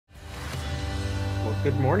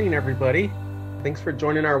Good morning, everybody. Thanks for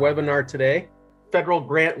joining our webinar today. Federal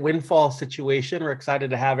grant windfall situation. We're excited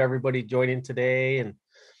to have everybody joining today, and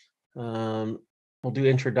we'll do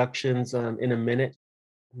introductions in a minute.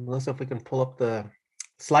 Melissa, if we can pull up the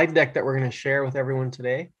slide deck that we're going to share with everyone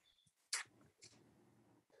today.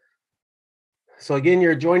 So again,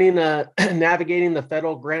 you're joining Navigating the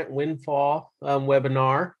Federal Grant Windfall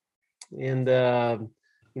webinar, and the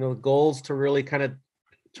goals to really kind of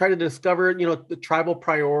try to discover, the tribal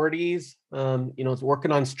priorities, it's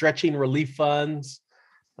working on stretching relief funds,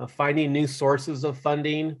 finding new sources of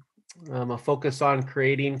funding, a focus on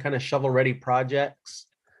creating kind of shovel-ready projects,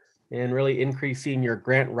 and really increasing your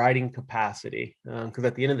grant writing capacity. Because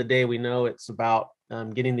at the end of the day, we know it's about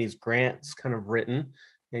getting these grants kind of written,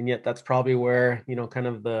 and yet that's probably where, kind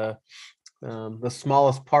of the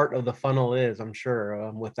smallest part of the funnel is, I'm sure,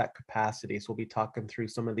 with that capacity. So we'll be talking through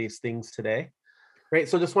some of these things today. Great.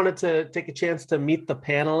 So just wanted to take a chance to meet the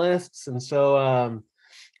panelists. And so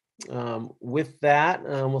with that,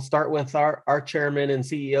 we'll start with our chairman and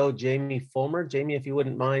CEO, Jamie Fulmer. Jamie, if you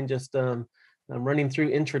wouldn't mind just running through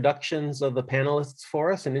introductions of the panelists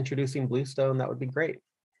for us and introducing Bluestone, that would be great.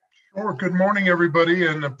 Sure. Good morning, everybody,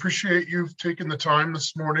 and appreciate you taking the time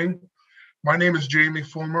this morning. My name is Jamie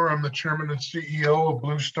Fulmer. I'm the chairman and CEO of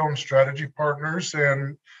Bluestone Strategy Partners,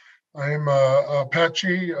 and I'm a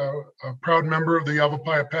Apache, a proud member of the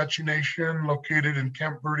Yavapai Apache Nation located in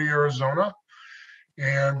Camp Verde, Arizona,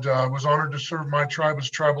 and was honored to serve my tribe as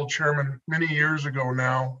tribal chairman many years ago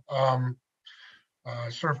now. I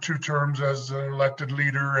served 2 terms as an elected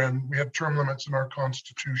leader, and we had term limits in our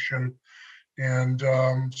constitution. And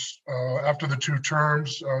after the 2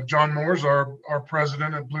 terms, John Moores, our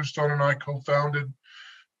president at Bluestone, and I co-founded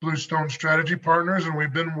Bluestone Strategy Partners, and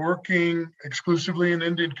we've been working exclusively in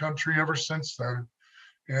Indian country ever since then.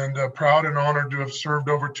 And proud and honored to have served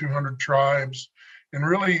over 200 tribes, and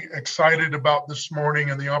really excited about this morning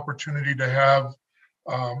and the opportunity to have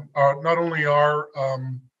not only our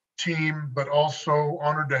team, but also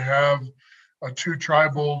honored to have 2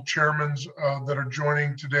 tribal chairmen that are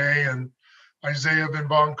joining today. And Isaiah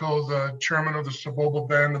Vinbanco, the chairman of the Saboba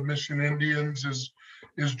Band of Mission Indians, is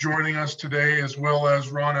joining us today, as well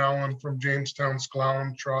as Ron Allen from Jamestown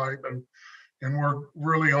Sklallam tribe. And we're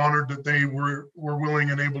really honored that they were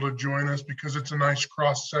willing and able to join us, because it's a nice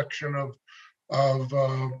cross section of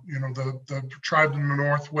the tribe in the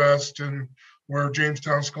Northwest, and where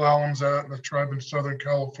Jamestown Sklallam's at, and the tribe in Southern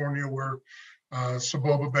California where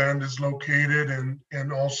Saboba Band is located,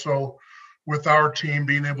 and also with our team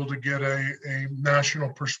being able to get a national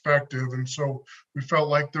perspective. And so we felt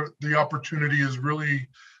like the opportunity is really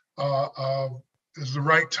is the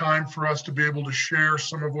right time for us to be able to share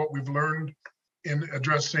some of what we've learned in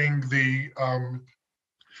addressing the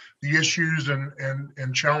issues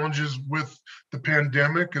and challenges with the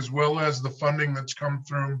pandemic, as well as the funding that's come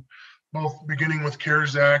through, both beginning with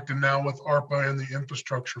CARES Act and now with ARPA and the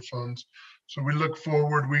infrastructure funds. So we look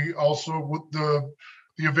forward. We also, with the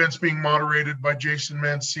events being moderated by Jason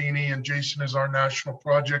Mancini, and Jason is our national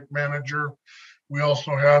project manager. We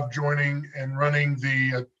also have joining and running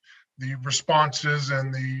the responses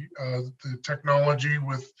and the technology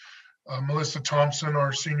with Melissa Thompson,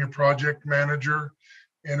 our senior project manager.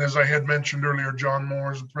 And as I had mentioned earlier, John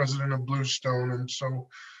Moore is the president of Bluestone. And so,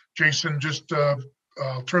 Jason, just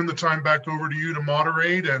I'll turn the time back over to you to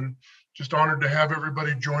moderate, and just honored to have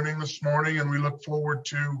everybody joining this morning. And we look forward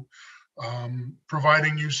to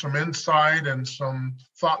providing you some insight and some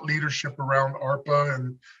thought leadership around ARPA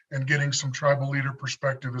and getting some tribal leader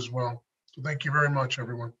perspective as well. So thank you very much,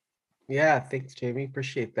 everyone. Yeah, thanks, Jamie.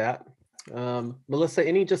 Appreciate that. Melissa,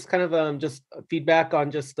 any just kind of just feedback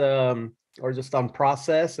on just or just on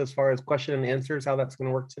process as far as question and answers, how that's going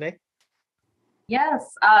to work today?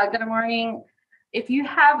 Yes, good morning. If you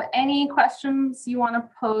have any questions you want to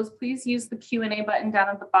pose, please use the Q&A button down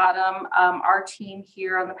at the bottom. Our team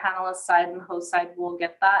here on the panelist side and the host side will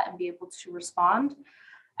get that and be able to respond.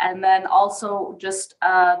 And then also just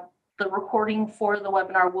the recording for the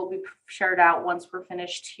webinar will be shared out once we're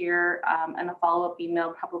finished here, and a follow-up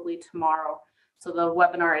email probably tomorrow. So the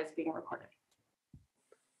webinar is being recorded.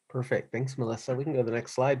 Perfect. Thanks, Melissa. We can go to the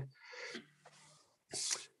next slide.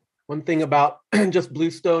 One thing about just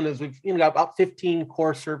Bluestone is we've got about 15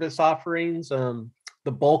 core service offerings. The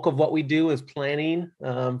bulk of what we do is planning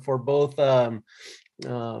for both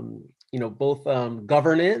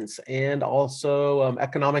governance and also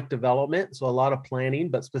economic development. So a lot of planning,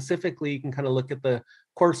 but specifically you can kind of look at the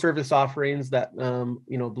core service offerings that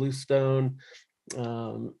Bluestone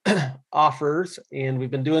offers, and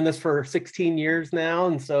we've been doing this for 16 years now.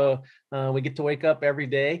 And so we get to wake up every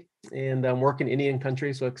day and work in Indian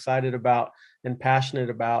country. So excited about and passionate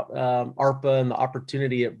about ARPA and the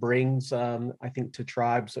opportunity it brings, I think, to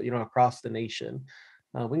tribes, across the nation.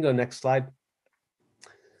 We can go next slide.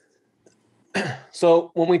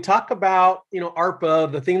 So when we talk about,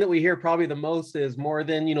 ARPA, the thing that we hear probably the most is more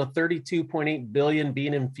than, 32.8 billion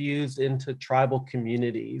being infused into tribal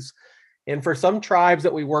communities. And for some tribes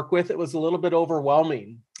that we work with, it was a little bit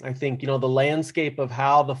overwhelming. I think, the landscape of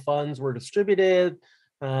how the funds were distributed,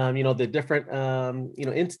 the different,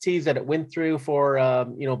 entities that it went through for,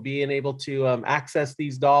 being able to access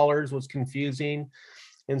these dollars was confusing.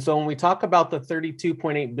 And so when we talk about the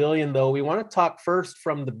 32.8 billion, though, we want to talk first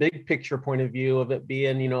from the big picture point of view of it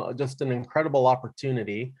being, just an incredible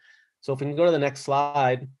opportunity. So if we can go to the next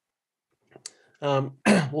slide,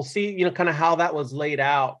 we'll see, kind of how that was laid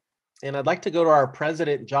out. And I'd like to go to our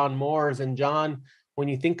president, John Moores. And John, when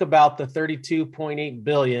you think about the 32.8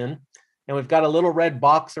 billion, and we've got a little red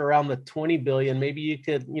box around the 20 billion, maybe you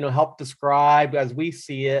could, help describe as we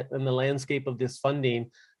see it in the landscape of this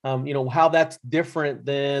funding, how that's different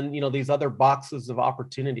than, these other boxes of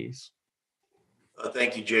opportunities.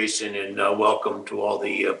 Thank you, Jason, and welcome to all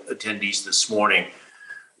the attendees this morning.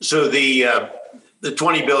 So the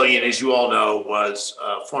 20 billion, as you all know, was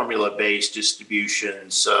formula-based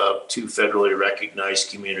distributions to federally recognized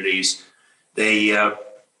communities.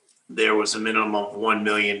 There was a minimum of $1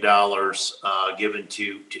 million given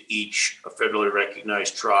to each federally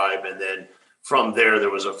recognized tribe, and then from there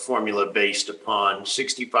was a formula based upon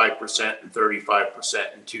 65% and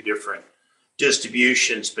 35% in two different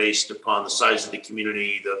distributions based upon the size of the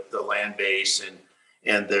community, the land base,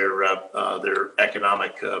 and their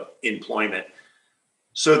economic employment.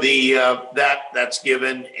 So that's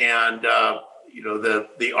given, and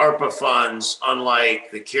the ARPA funds,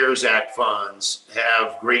 unlike the CARES Act funds,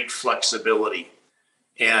 have great flexibility.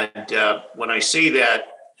 And when I say that,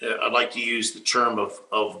 I'd like to use the term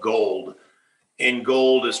of gold. And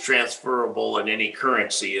gold is transferable in any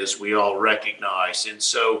currency, as we all recognize. And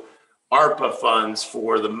so ARPA funds,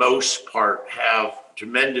 for the most part, have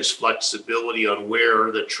tremendous flexibility on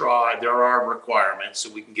where the tribe, there are requirements,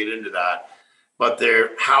 so we can get into that, but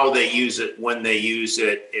how they use it, when they use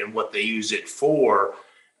it, and what they use it for,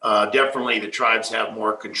 definitely the tribes have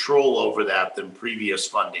more control over that than previous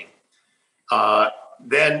funding.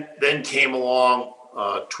 Then came along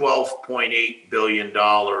 $12.8 billion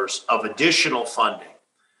of additional funding.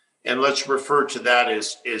 And let's refer to that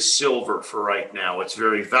as silver for right now. It's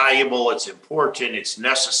very valuable, it's important, it's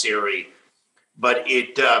necessary, but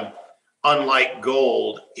it, unlike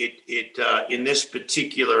gold, in this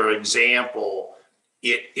particular example,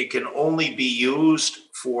 it can only be used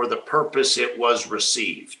for the purpose it was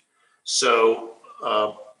received. So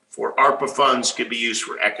for ARPA funds could be used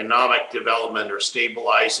for economic development or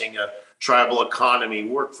stabilizing a tribal economy,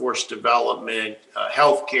 workforce development,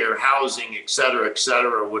 healthcare, housing, et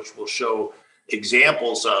cetera, which we'll show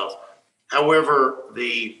examples of. However,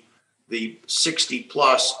 the 60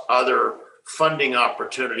 plus other funding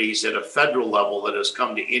opportunities at a federal level that has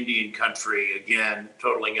come to Indian country, again,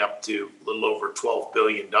 totaling up to a little over $12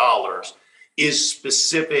 billion, is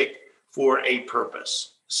specific for a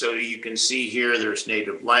purpose. So you can see here, there's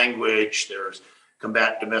native language, there's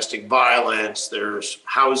combat domestic violence, there's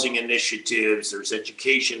housing initiatives, there's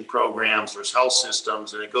education programs, there's health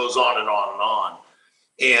systems, and it goes on and on and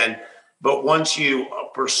on. But once you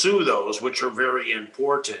pursue those, which are very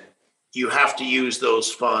important, you have to use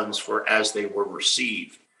those funds for as they were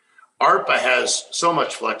received. ARPA has so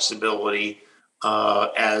much flexibility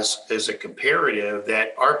as a comparative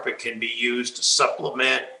that ARPA can be used to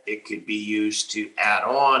supplement, it could be used to add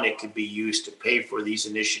on, it could be used to pay for these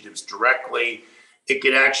initiatives directly. It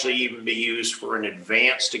could actually even be used for an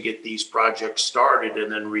advance to get these projects started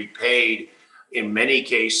and then repaid, in many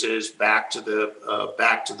cases, back to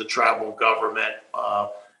the tribal government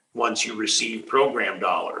once you receive program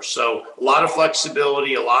dollars. So a lot of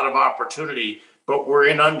flexibility, a lot of opportunity, but we're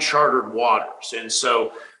in uncharted waters. And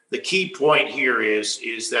so the key point here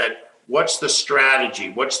is that what's the strategy?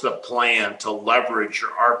 What's the plan to leverage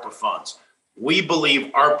your ARPA funds? We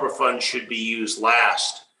believe ARPA funds should be used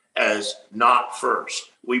last, as not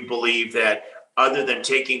first. We believe that other than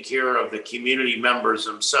taking care of the community members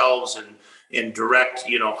themselves and in direct,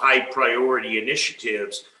 high priority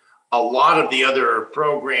initiatives, a lot of the other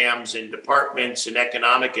programs and departments and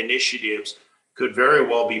economic initiatives could very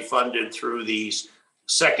well be funded through these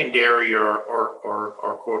secondary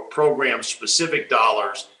or program specific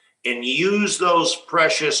dollars, and use those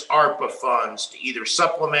precious ARPA funds to either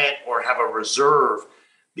supplement or have a reserve,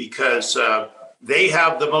 because they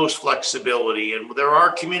have the most flexibility. And there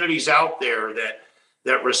are communities out there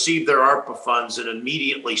that received their ARPA funds and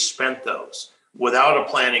immediately spent those without a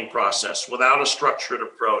planning process, without a structured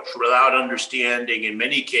approach, without understanding, in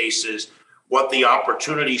many cases, what the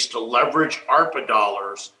opportunities to leverage ARPA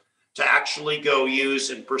dollars to actually go use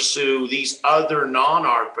and pursue these other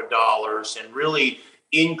non-ARPA dollars and really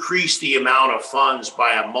increase the amount of funds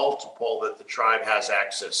by a multiple that the tribe has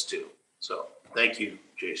access to. So thank you,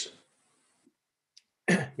 Jason.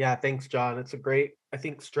 Yeah, thanks, John. It's a great, I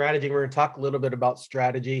think, strategy. We're going to talk a little bit about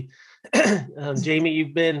strategy. Jamie,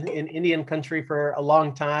 you've been in Indian country for a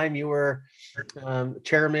long time. You were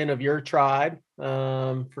chairman of your tribe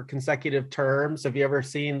for consecutive terms. Have you ever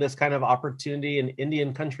seen this kind of opportunity in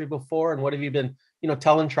Indian country before? And what have you been,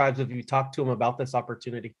 telling tribes? Have you talked to them about this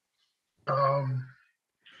opportunity?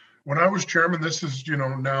 When I was chairman, this is,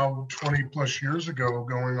 now 20 plus years ago,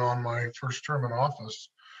 going on my first term in office,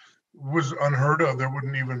 was unheard of. There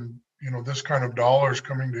wouldn't even, this kind of dollars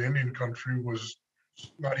coming to Indian country was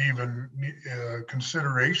not even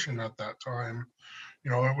consideration at that time.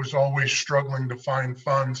 It was always struggling to find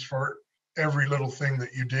funds for every little thing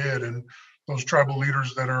that you did. And those tribal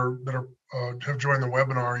leaders that have joined the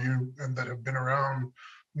webinar, and that have been around,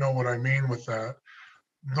 know what I mean with that.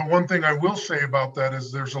 The one thing I will say about that is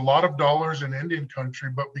there's a lot of dollars in Indian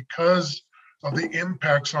country, but because of the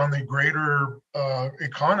impacts on the greater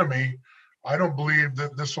economy, I don't believe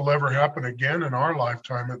that this will ever happen again in our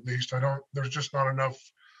lifetime, at least. There's just not enough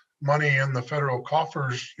money in the federal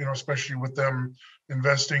coffers, especially with them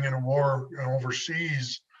investing in a war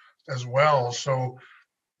overseas as well. So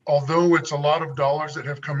although it's a lot of dollars that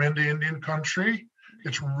have come into Indian country,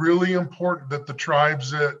 it's really important that the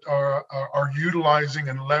tribes that are utilizing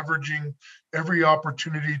and leveraging every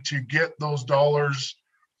opportunity to get those dollars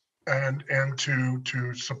and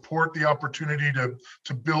to support the opportunity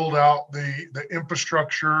to build out the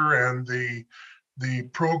infrastructure and the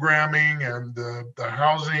programming and the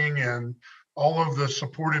housing and all of the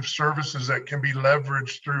supportive services that can be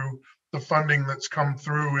leveraged through the funding that's come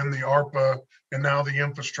through in the ARPA and now the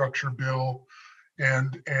infrastructure bill.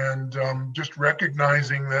 And just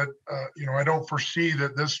recognizing that, I don't foresee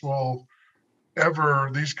that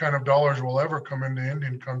these kind of dollars will ever come into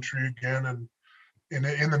Indian country again, and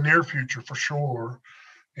in the near future for sure,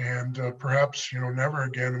 and perhaps never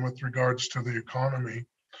again with regards to the economy.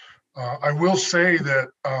 I will say that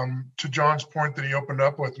to John's point that he opened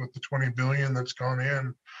up with the 20 billion that's gone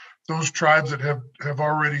in, those tribes that have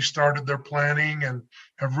already started their planning and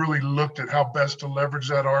have really looked at how best to leverage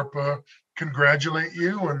that ARPA, congratulate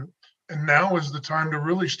you. And now is the time to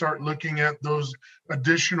really start looking at those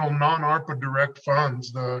additional non-ARPA direct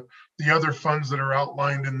funds, the other funds that are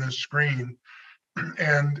outlined in this screen.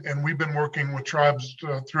 And we've been working with tribes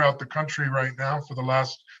throughout the country right now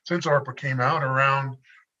since ARPA came out, around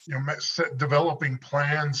developing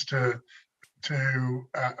plans to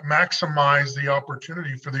maximize the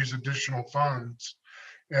opportunity for these additional funds,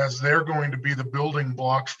 as they're going to be the building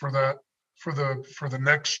blocks for that for the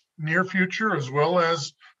next near future, as well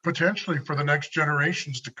as potentially for the next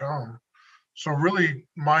generations to come. So really,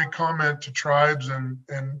 my comment to tribes and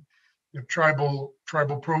tribal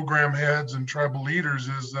program heads and tribal leaders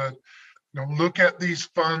is that look at these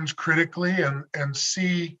funds critically and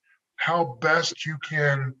see how best you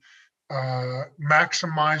can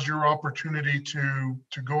maximize your opportunity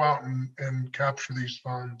to go out and capture these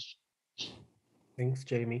funds. Thanks,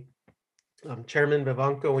 Jamie. Chairman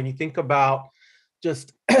Vivanco, when you think about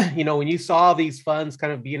just, when you saw these funds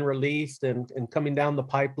kind of being released and coming down the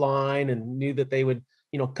pipeline, and knew that they would,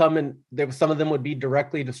 come and some of them would be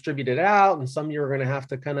directly distributed out, and some you were going to have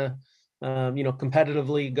to kind of,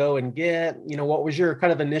 competitively go and get, what was your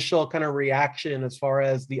kind of initial kind of reaction as far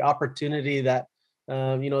as the opportunity that,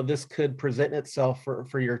 this could present itself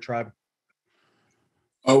for your tribe?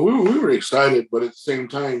 We were excited, but at the same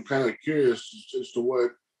time, kind of curious as to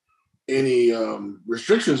what any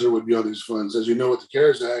restrictions there would be on these funds. As you know, with the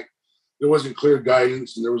CARES Act, there wasn't clear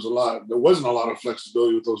guidance, and there wasn't a lot of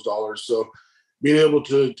flexibility with those dollars. So being able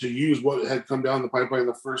to use what had come down the pipeline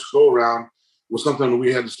the first go around was something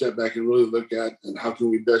we had to step back and really look at, and how can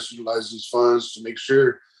we best utilize these funds to make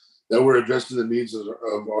sure that we're addressing the needs of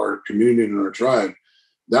our community and our tribe.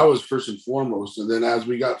 That was first and foremost. And then as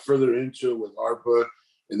we got further into it with ARPA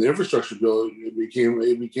and the infrastructure bill, it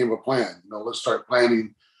became a plan. Let's start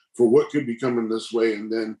planning for what could be coming this way.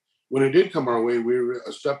 And then when it did come our way, we were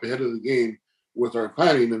a step ahead of the game with our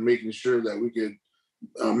planning and making sure that we could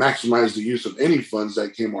maximize the use of any funds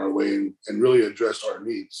that came our way and really address our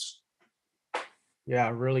needs. Yeah,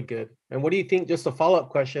 really good. And what do you think, just a follow-up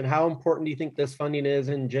question, how important do you think this funding is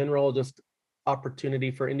in general, just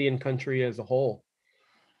opportunity for Indian country as a whole?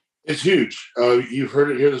 It's huge. You've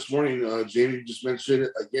heard it here this morning. Jamie just mentioned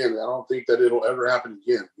it again. I don't think that it'll ever happen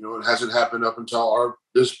again. It hasn't happened up until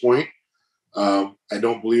this point. I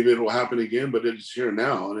don't believe it will happen again, but it's here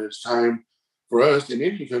now, and it's time for us in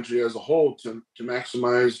Indian country as a whole to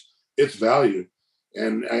maximize its value.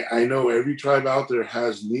 And I know every tribe out there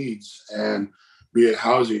has needs, and be it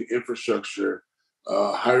housing, infrastructure,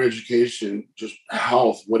 higher education, just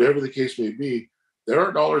health, whatever the case may be, there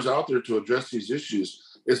are dollars out there to address these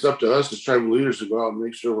issues. It's up to us as tribal leaders to go out and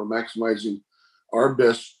make sure we're maximizing our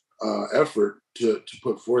best effort to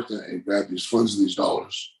put forth and grab these funds and these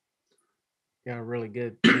dollars. Yeah, really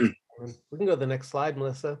good. We can go to the next slide,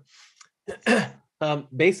 Melissa.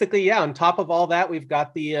 Basically, yeah, on top of all that, we've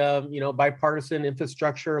got the bipartisan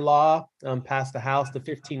infrastructure law passed the House, the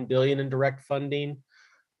 $15 billion in direct funding.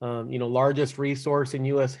 Largest resource in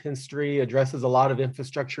U.S. history, addresses a lot of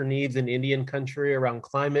infrastructure needs in Indian country around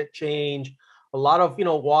climate change, a lot of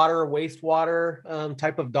water, wastewater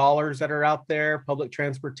type of dollars that are out there, public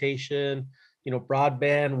transportation,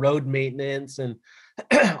 broadband, road maintenance, and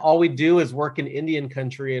all we do is work in Indian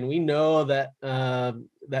country, and we know that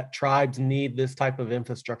that tribes need this type of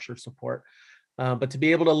infrastructure support. But to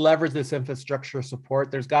be able to leverage this infrastructure support,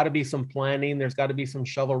 there's got to be some planning. There's got to be some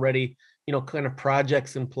shovel-ready, kind of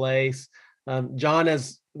projects in place. John,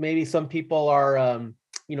 as maybe some people are,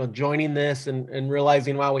 joining this and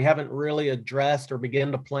realizing, wow, we haven't really addressed or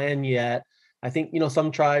begun to plan yet. I think,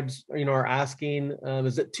 some tribes, are asking,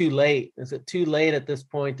 is it too late? Is it too late at this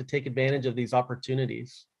point to take advantage of these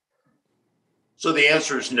opportunities? So the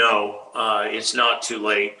answer is no, it's not too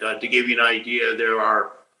late. To give you an idea, there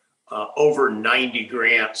are over 90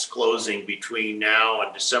 grants closing between now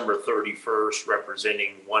and December 31st,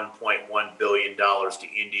 representing $1.1 billion to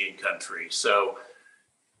Indian country. So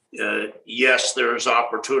yes, there's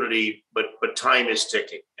opportunity, but time is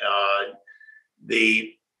ticking.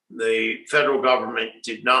 The federal government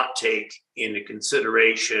did not take into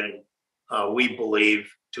consideration, we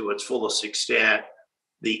believe, to its fullest extent,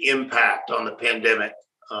 the impact on the pandemic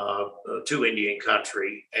to Indian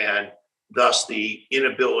country, and thus the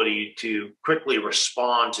inability to quickly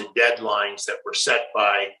respond to deadlines that were set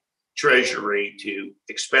by Treasury to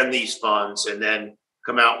expend these funds and then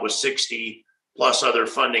come out with 60 plus other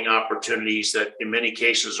funding opportunities that in many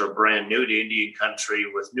cases are brand new to Indian country,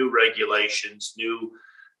 with new regulations, new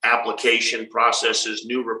application processes,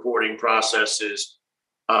 new reporting processes,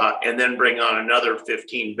 and then bring on another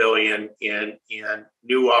 15 billion in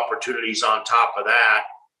new opportunities on top of that,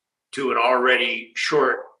 to an already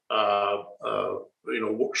shortened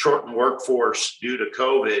workforce due to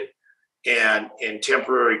COVID and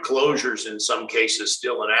temporary closures in some cases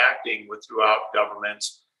still enacting throughout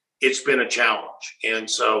governments. It's been a challenge. And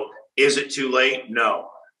so is it too late? No.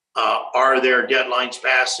 Are there deadlines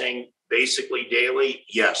passing basically daily?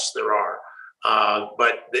 Yes, there are.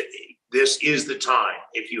 But this is the time.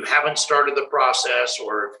 If you haven't started the process,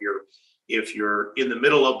 or if you're in the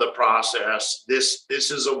middle of the process, this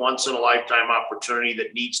is a once in a lifetime opportunity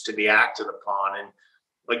that needs to be acted upon. And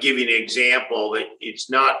I'll give you an example that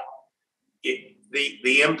it's not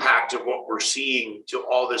the impact of what we're seeing to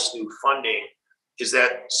all this new funding is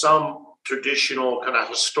that some traditional kind of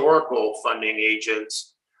historical funding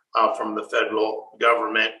agents from the federal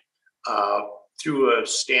government through a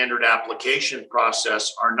standard application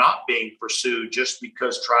process are not being pursued just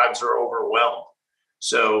because tribes are overwhelmed.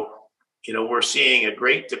 So, we're seeing a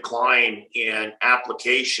great decline in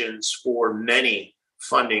applications for many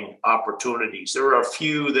funding opportunities. There are a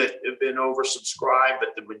few that have been oversubscribed,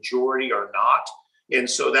 but the majority are not. And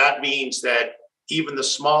so that means that even the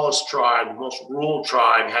smallest tribe, the most rural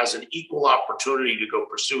tribe, has an equal opportunity to go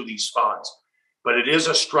pursue these funds. But it is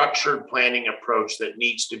a structured planning approach that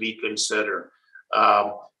needs to be considered.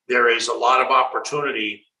 There is a lot of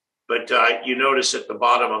opportunity, but you notice at the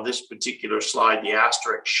bottom of this particular slide, the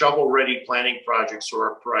asterisk, shovel-ready planning projects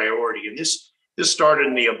are a priority. And this started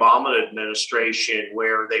in the Obama administration,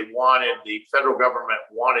 where the federal government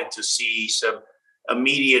wanted to see some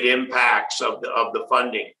immediate impacts of the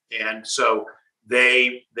funding. And so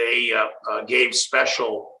they gave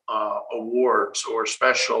special awards or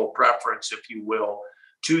special preference, if you will,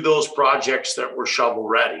 to those projects that were shovel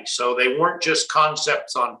ready. So they weren't just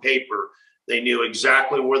concepts on paper. They knew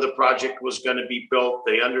exactly where the project was going to be built.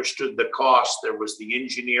 They understood the cost. There was the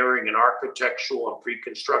engineering and architectural and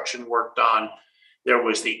pre-construction work done. There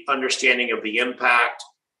was the understanding of the impact,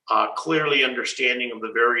 clearly understanding of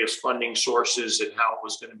the various funding sources and how it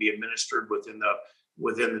was going to be administered within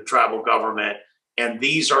the tribal government. And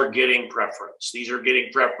these are getting preference. These are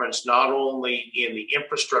getting preference not only in the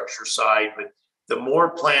infrastructure side, but the more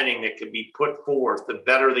planning that can be put forth, the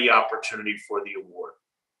better the opportunity for the award.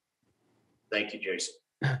 Thank you, Jason.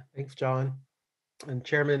 Thanks, John. And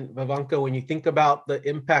Chairman Vivanco, when you think about the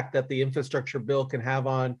impact that the infrastructure bill can have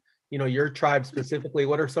on, your tribe specifically,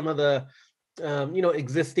 what are some of the,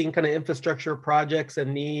 existing kind of infrastructure projects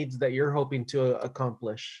and needs that you're hoping to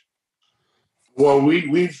accomplish? Well,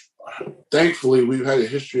 thankfully we've had a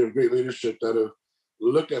history of great leadership that have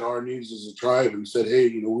looked at our needs as a tribe and said, hey,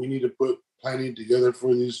 we need to put planning together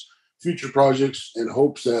for these future projects in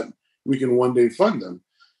hopes that we can one day fund them.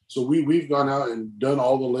 So we've gone out and done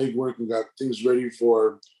all the legwork and got things ready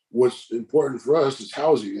for what's important for us is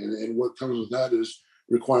housing. And what comes with that is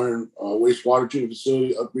requiring wastewater treatment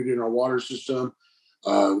facility, upgrading our water system,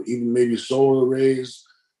 even maybe solar arrays,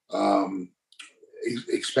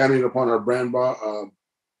 expanding upon our broadband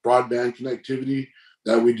connectivity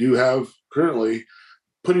that we do have currently,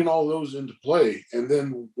 putting all those into play. And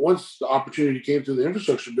then once the opportunity came through the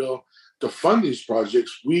infrastructure bill to fund these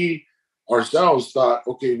projects, we ourselves thought,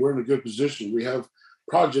 okay, we're in a good position. We have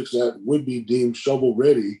projects that would be deemed shovel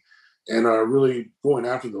ready and are really going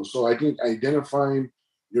after those. So I think identifying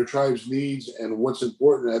your tribe's needs and what's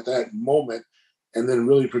important at that moment, and then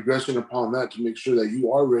really progressing upon that to make sure that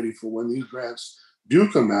you are ready for when these grants do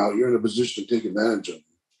come out, you're in a position to take advantage of them.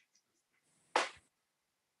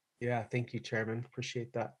 Yeah, thank you, Chairman.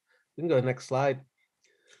 Appreciate that. We can go to the next slide.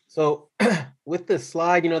 So with this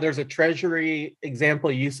slide, there's a Treasury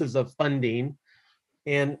example uses of funding.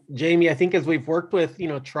 And Jamie, I think as we've worked with,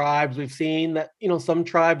 tribes, we've seen that, some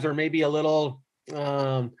tribes are maybe a little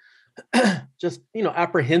just,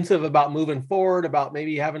 apprehensive about moving forward, about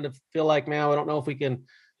maybe having to feel like, now I don't know if we can,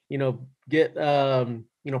 get,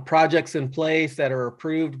 projects in place that are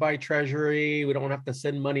approved by Treasury. We don't have to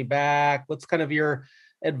send money back. What's kind of your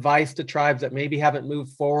advice to tribes that maybe haven't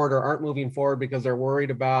moved forward or aren't moving forward because they're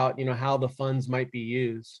worried about, how the funds might be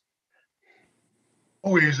used?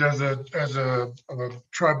 Always, as a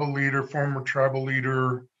tribal leader, former tribal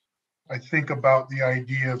leader, I think about the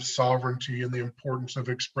idea of sovereignty and the importance of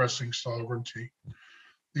expressing sovereignty.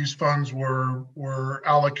 These funds were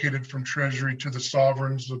allocated from Treasury to the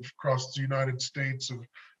sovereigns across the United States,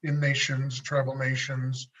 in nations, tribal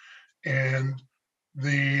nations, and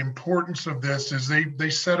the importance of this is they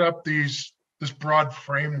set up this broad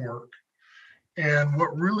framework. And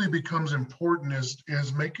what really becomes important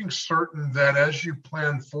is making certain that as you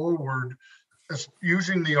plan forward, as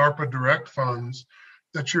using the ARPA direct funds,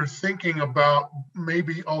 that you're thinking about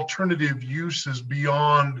maybe alternative uses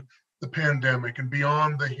beyond the pandemic and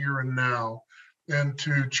beyond the here and now. And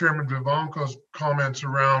to Chairman Vivanco's comments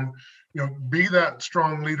around, be that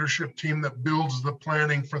strong leadership team that builds the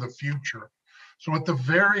planning for the future. So at the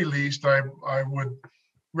very least, I would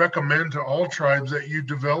recommend to all tribes that you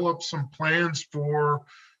develop some plans for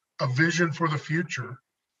a vision for the future.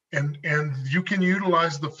 And you can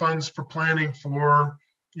utilize the funds for planning for,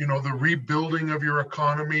 the rebuilding of your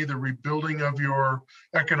economy, the rebuilding of your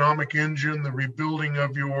economic engine, the rebuilding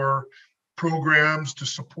of your programs to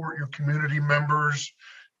support your community members,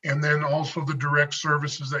 and then also the direct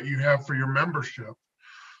services that you have for your membership.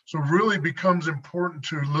 So it really becomes important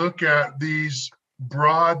to look at these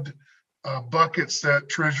broad buckets that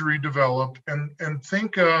Treasury developed and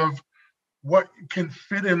think of what can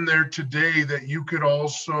fit in there today that you could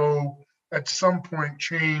also at some point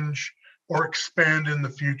change or expand in the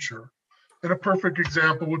future. And a perfect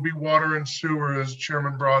example would be water and sewer, as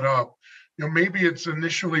Chairman brought up. Maybe it's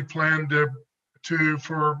initially planned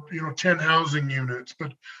for 10 housing units,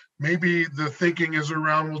 but maybe the thinking is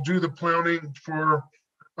around, we'll do the planning for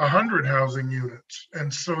 100 housing units.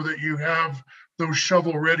 And so that you have those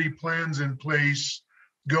shovel-ready plans in place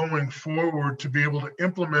going forward to be able to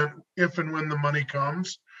implement if and when the money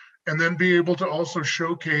comes, and then be able to also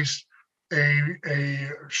showcase a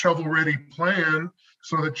shovel-ready plan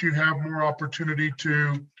so that you have more opportunity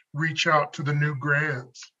to reach out to the new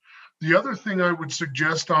grants. The other thing I would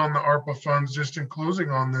suggest on the ARPA funds, just in closing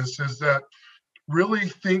on this, is that really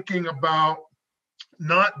thinking about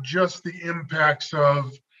not just the impacts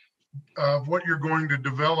of what you're going to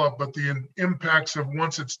develop, but the impacts of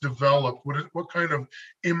once it's developed. What kind of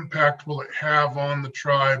impact will it have on the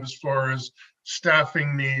tribe as far as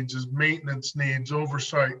staffing needs, as maintenance needs,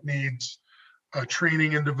 oversight needs,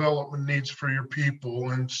 training and development needs for your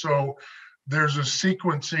people? And so there's a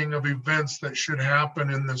sequencing of events that should happen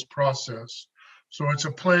in this process. So it's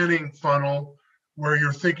a planning funnel where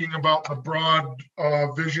you're thinking about the broad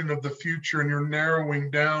vision of the future and you're narrowing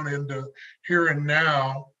down into here and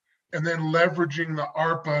now, and then leveraging the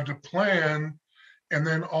ARPA to plan, and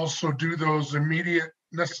then also do those immediate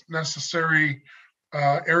necessary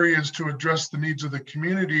areas to address the needs of the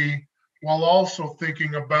community while also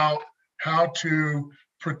thinking about how to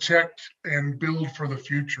protect and build for the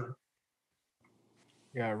future.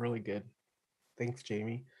 Yeah, really good. Thanks,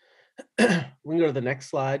 Jamie. We can go to the next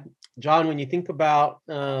slide. John, when you think about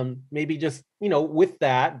maybe just, with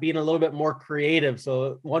that being a little bit more creative.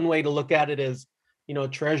 So one way to look at it is,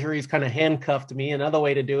 Treasury's kind of handcuffed me. Another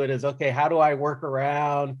way to do it is, okay, how do I work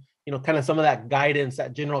around, kind of some of that guidance,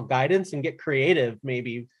 that general guidance, and get creative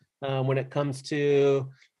maybe when it comes to,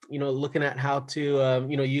 looking at how to,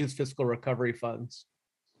 use fiscal recovery funds.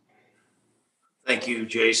 Thank you,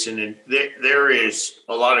 Jason. And there is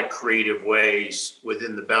a lot of creative ways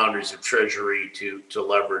within the boundaries of Treasury to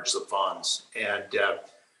leverage the funds. And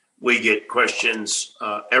we get questions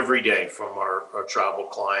every day from our tribal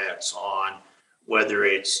clients on whether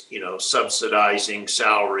it's, subsidizing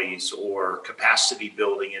salaries or capacity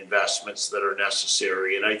building investments that are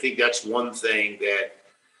necessary. And I think that's one thing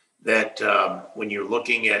that when you're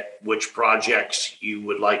looking at which projects you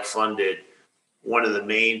would like funded, one of the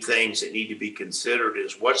main things that need to be considered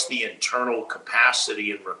is what's the internal capacity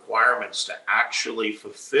and requirements to actually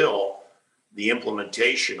fulfill the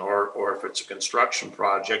implementation, or if it's a construction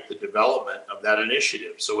project, the development of that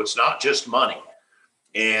initiative. So it's not just money.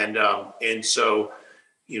 And so,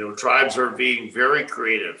 tribes are being very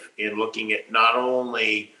creative in looking at not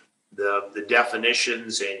only the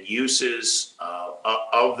definitions and uses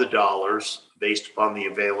of the dollars based upon the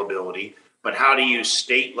availability, but how to use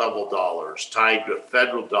state level dollars tied to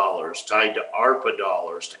federal dollars, tied to ARPA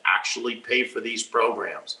dollars to actually pay for these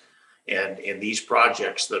programs and these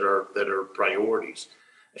projects that are priorities.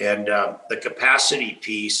 And the capacity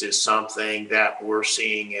piece is something that we're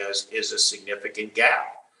seeing as is a significant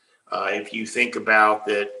gap. If you think about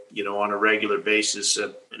that, on a regular basis,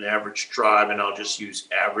 an average tribe, and I'll just use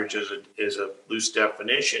average as a loose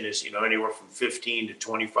definition, is anywhere from 15 to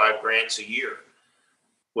 25 grants a year.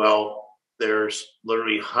 Well, there's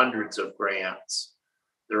literally hundreds of grants.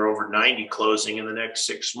 There are over 90 closing in the next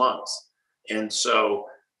 6 months. And so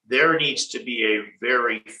there needs to be a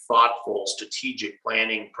very thoughtful strategic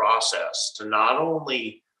planning process to not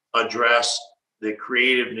only address the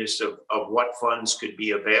creativeness of what funds could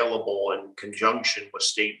be available in conjunction with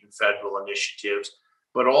state and federal initiatives,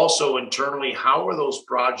 but also internally, how are those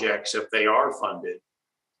projects, if they are funded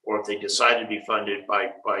or if they decide to be funded by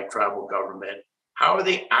tribal government, how are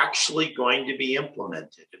they actually going to be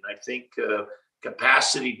implemented? And I think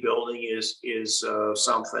capacity building is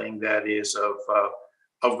something that is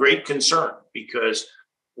of great concern, because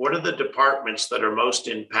what are the departments that are most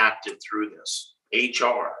impacted through this?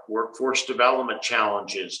 HR, workforce development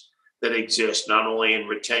challenges that exist not only in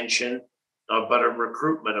retention, but in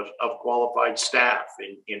recruitment of qualified staff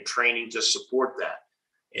in training to support that.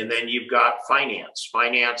 And then you've got finance.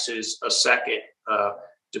 Finance is a second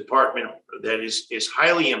department that is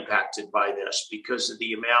highly impacted by this because of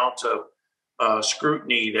the amount of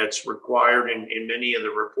scrutiny that's required in many of the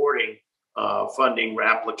reporting funding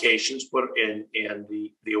applications, and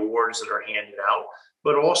the awards that are handed out,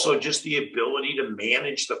 but also just the ability to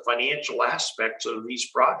manage the financial aspects of these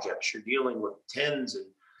projects. You're dealing with tens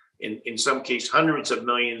and in some cases hundreds of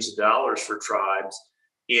millions of dollars for tribes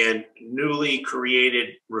in newly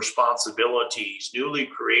created responsibilities, newly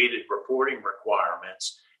created reporting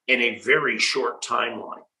requirements in a very short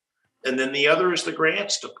timeline. And then the other is the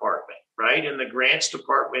grants department, right? And the grants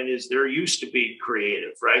department they're used to be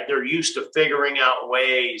creative, right? They're used to figuring out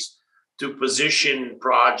ways to position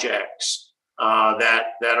projects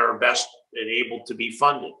that are best and able to be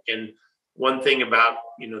funded. And one thing about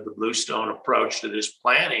the Bluestone approach to this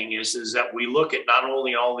planning is that we look at not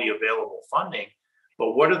only all the available funding,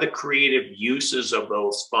 but what are the creative uses of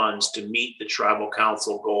those funds to meet the tribal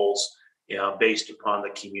council goals based upon the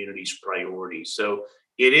community's priorities. So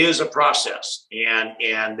it is a process, and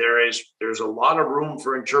there's a lot of room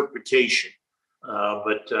for interpretation.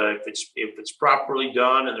 But if it's properly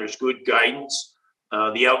done and there's good guidance,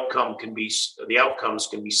 the outcomes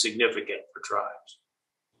can be significant for tribes.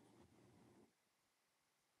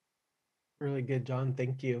 Really good, John.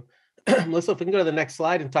 Thank you. Melissa, if we can go to the next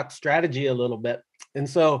slide and talk strategy a little bit. And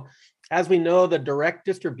so, as we know, the direct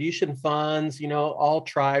distribution funds, all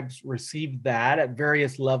tribes receive that at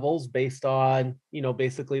various levels based on,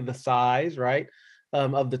 basically the size, right,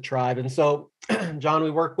 of the tribe. And so, John, we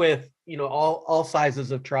work with, all sizes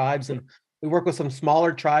of tribes, and we work with some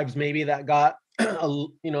smaller tribes maybe that got a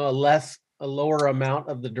lower amount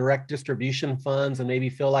of the direct distribution funds and maybe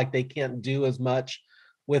feel like they can't do as much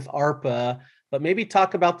with ARPA. But maybe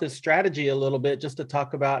talk about this strategy a little bit, just to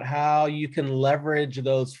talk about how you can leverage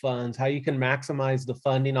those funds, how you can maximize the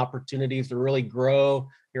funding opportunities to really grow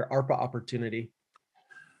your ARPA opportunity.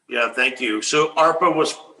 Yeah, thank you. So ARPA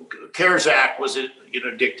was, CARES Act was,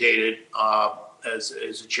 dictated, as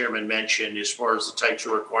the chairman mentioned, as far as the types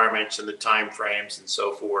of requirements and the timeframes and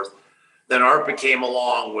so forth. Then ARPA came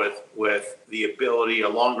along with the ability, a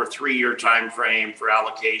longer 3-year time frame for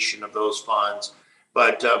allocation of those funds,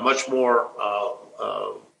 but much more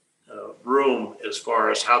room as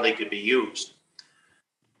far as how they could be used.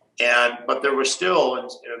 But there was still,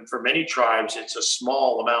 and for many tribes, it's a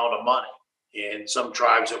small amount of money. In some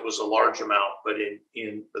tribes, it was a large amount, but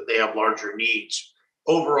but they have larger needs.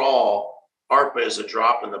 Overall, ARPA is a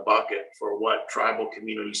drop in the bucket for what tribal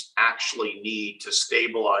communities actually need to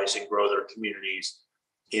stabilize and grow their communities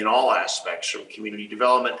in all aspects, from community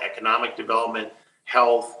development, economic development,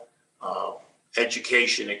 health,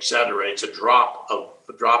 education, et cetera. It's a drop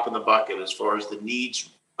in the bucket as far as the needs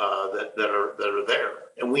that are there,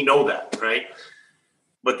 and we know that, right?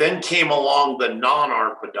 But then came along the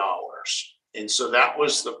non-ARPA dollars, and so that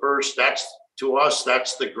was the first. To us,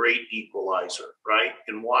 that's the great equalizer, right?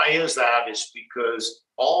 And why is that? Is because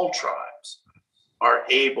all tribes are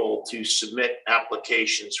able to submit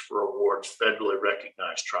applications for awards, federally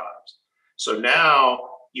recognized tribes. So now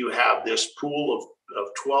you have this pool of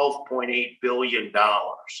 $12.8 billion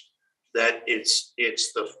that it's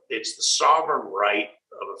the sovereign right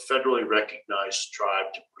of a federally recognized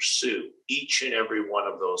tribe to pursue each and every one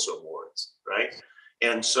of those awards, right?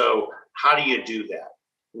 And so how do you do that?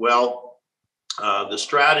 Well, the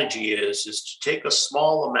strategy is to take a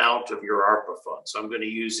small amount of your ARPA funds. I'm going to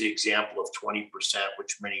use the example of 20%,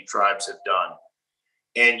 which many tribes have done,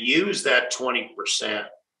 and use that 20%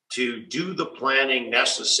 to do the planning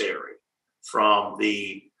necessary from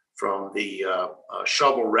the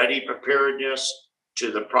shovel-ready preparedness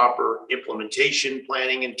to the proper implementation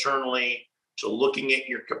planning internally, to looking at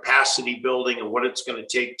your capacity building and what it's going to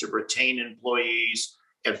take to retain employees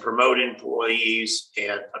and promote employees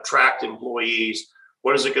and attract employees.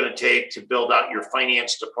 What is it going to take to build out your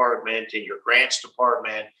finance department and your grants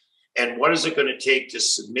department? And what is it going to take to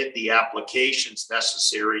submit the applications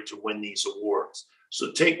necessary to win these awards?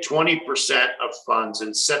 So take 20% of funds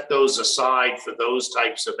and set those aside for those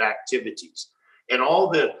types of activities. And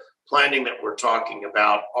all the planning that we're talking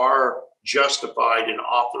about are justified and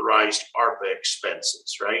authorized ARPA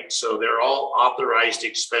expenses, right? So they're all authorized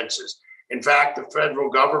expenses. In fact, the federal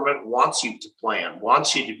government wants you to plan,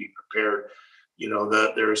 wants you to be prepared.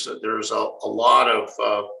 There's a lot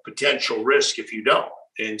of potential risk if you don't.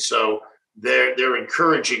 And so they're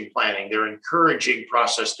encouraging planning, they're encouraging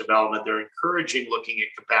process development, they're encouraging looking at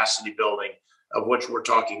capacity building, of which we're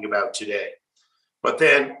talking about today. But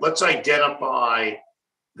then let's identify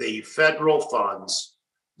the federal funds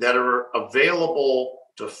that are available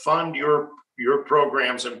to fund your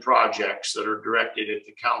programs and projects that are directed at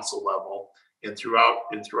the council level and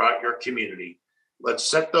throughout your community. Let's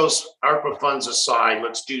set those ARPA funds aside.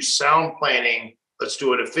 Let's do sound planning. Let's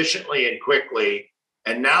do it efficiently and quickly.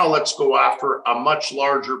 And now let's go after a much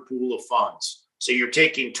larger pool of funds. So you're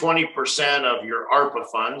taking 20% of your ARPA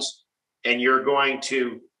funds and you're going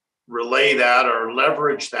to relay that or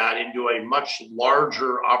leverage that into a much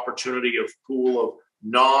larger opportunity of pool of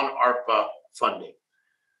non-ARPA funding.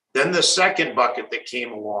 Then the second bucket that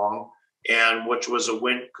came along, and which was a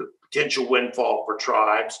potential windfall for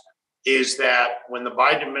tribes, is that when the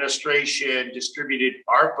Biden administration distributed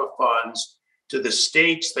ARPA funds to the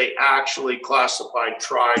states, they actually classified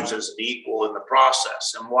tribes as an equal in the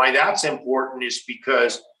process. And why that's important is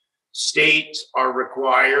because states are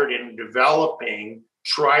required in developing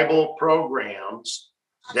tribal programs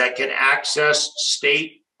that can access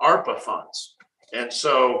state ARPA funds. And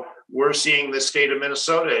so we're seeing the state of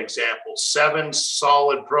Minnesota example. 7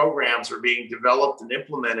 solid programs are being developed and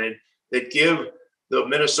implemented that give the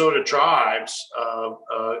Minnesota tribes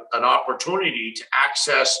an opportunity to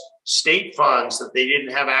access state funds that they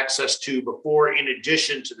didn't have access to before, in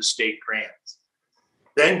addition to the state grants.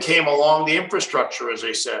 Then came along the infrastructure, as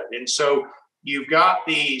I said. And so you've got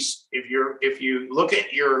these, if you look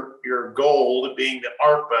at your goal being the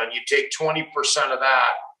ARPA and you take 20% of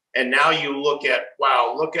that, and now you look at,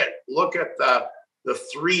 wow, look at the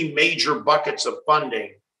 3 major buckets of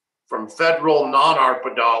funding from federal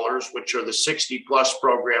non-ARPA dollars, which are the 60 plus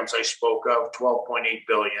programs I spoke of, 12.8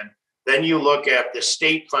 billion. Then you look at the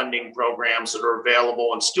state funding programs that are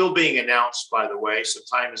available and still being announced, by the way, so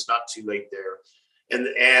time is not too late there.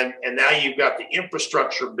 And now you've got the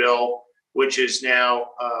infrastructure bill, which is now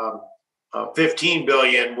 15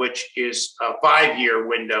 billion, which is a 5-year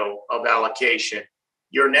window of allocation.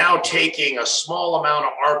 You're now taking a small amount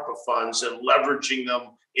of ARPA funds and leveraging them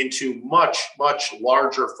into much, much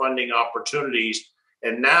larger funding opportunities.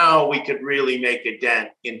 And now we could really make a dent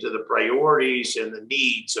into the priorities and the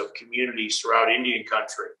needs of communities throughout Indian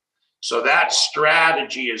country. So that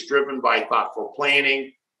strategy is driven by thoughtful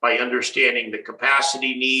planning, by understanding the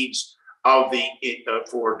capacity needs of the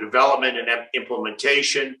for development and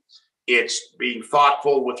implementation. It's being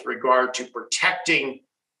thoughtful with regard to protecting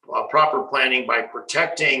proper planning by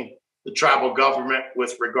protecting the tribal government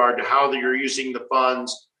with regard to how they're using the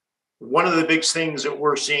funds. One of the big things that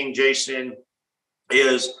we're seeing, Jason,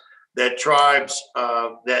 is that tribes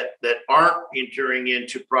that aren't entering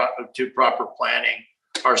into proper planning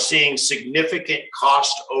are seeing significant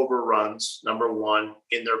cost overruns, number one,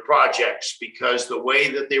 in their projects, because the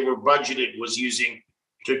way that they were budgeted was using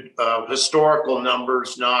historical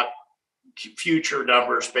numbers, not future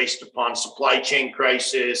numbers based upon supply chain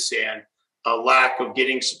crisis and a lack of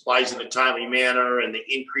getting supplies in a timely manner and the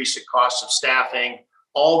increase in costs of staffing.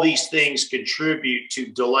 All these things contribute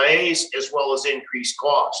to delays as well as increased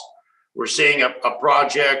cost. We're seeing a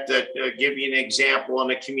project that, give you an example,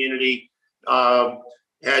 in a community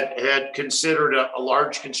had considered a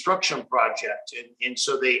large construction project. And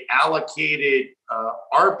so they allocated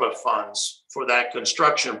ARPA funds for that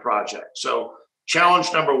construction project. So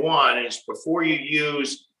challenge number one is before you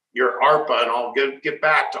use your ARPA, and I'll get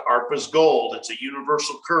back to ARPA's gold, it's a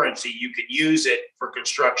universal currency. You can use it for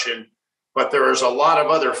construction, but there is a lot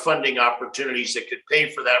of other funding opportunities that could pay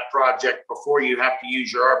for that project before you have to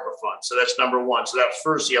use your ARPA funds. So that's number one. So that's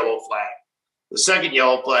first yellow flag. The second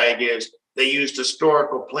yellow flag is they used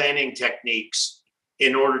historical planning techniques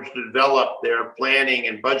in order to develop their planning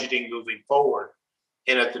and budgeting moving forward.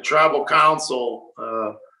 And at the tribal council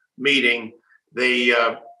meeting, they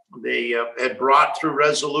had brought through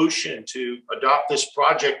resolution to adopt this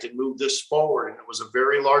project and move this forward. And it was a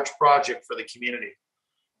very large project for the community.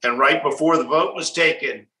 And right before the vote was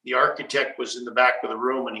taken, the architect was in the back of the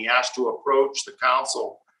room and he asked to approach the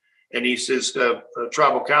council. And he says,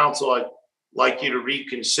 tribal council, I'd like you to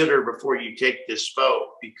reconsider before you take this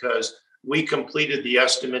vote, because we completed the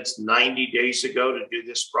estimates 90 days ago to do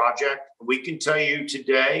this project. We can tell you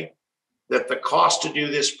today that the cost to do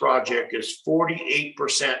this project is 48%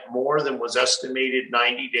 more than was estimated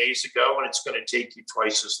 90 days ago, and it's going to take you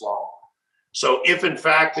twice as long. So if in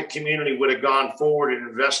fact the community would have gone forward and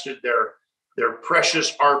invested their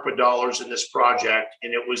precious ARPA dollars in this project,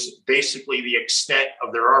 and it was basically the extent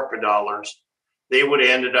of their ARPA dollars, they would have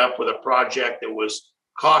ended up with a project that was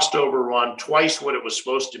cost overrun twice what it was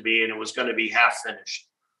supposed to be, and it was going to be half finished.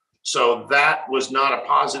 So that was not a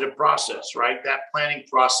positive process, right? That planning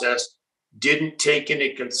process didn't take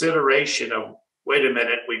into consideration of, wait a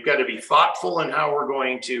minute, we've got to be thoughtful in how we're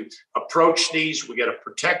going to approach these. We got to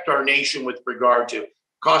protect our nation with regard to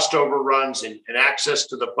cost overruns and access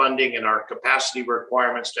to the funding and our capacity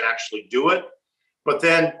requirements to actually do it. But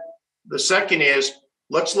then the second is,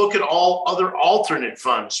 let's look at all other alternate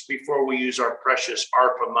funds before we use our precious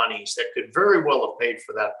ARPA monies that could very well have paid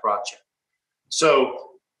for that project.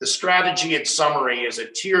 So the strategy in summary is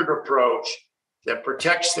a tiered approach that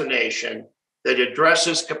protects the nation, that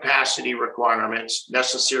addresses capacity requirements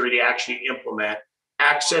necessary to actually implement,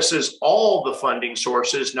 accesses all the funding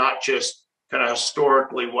sources, not just kind of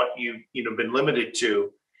historically what you've been limited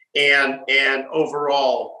to, and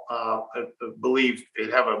overall, I believe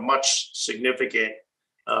it have a much significant,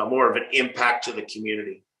 more of an impact to the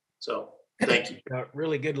community. So thank you.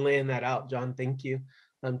 Really good laying that out, John. Thank you.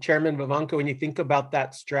 Chairman Vivanco, when you think about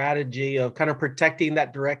that strategy of kind of protecting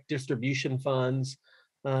that direct distribution funds,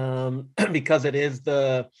 because it is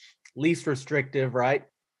the least restrictive, right?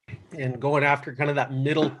 And going after kind of that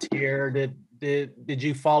middle tier, did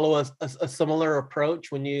you follow a similar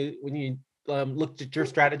approach when you looked at your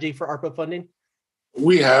strategy for ARPA funding?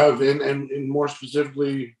 We have, and more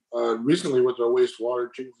specifically, recently with our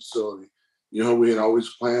wastewater treatment facility. We had always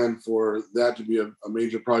planned for that to be a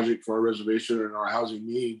major project for our reservation and our housing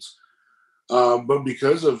needs. But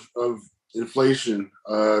because of inflation,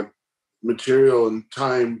 material and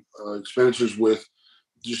time expenditures with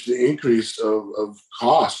just the increase of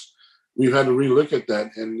costs, we've had to relook at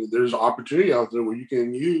that. And there's opportunity out there where you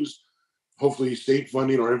can use, hopefully, state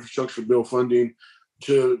funding or infrastructure bill funding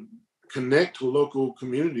to connect to local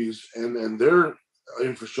communities and their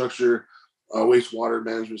infrastructure wastewater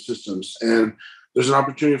management systems. And there's an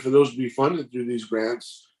opportunity for those to be funded through these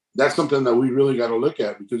grants. That's something that we really got to look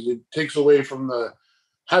at, because it takes away from the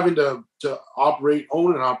having to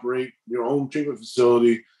own and operate your own treatment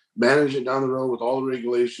facility, manage it down the road with all the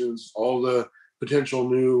regulations, all the potential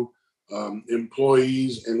new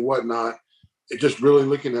employees and whatnot. It's just really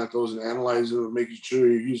looking at those and analyzing them and making sure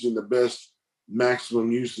you're using the best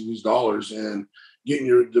maximum use of these dollars and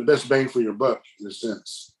getting the best bang for your buck, in a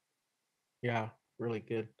sense. Yeah, really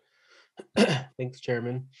good. Thanks,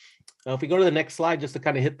 Chairman. If we go to the next slide, just to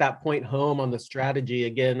kind of hit that point home on the strategy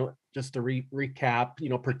again, just to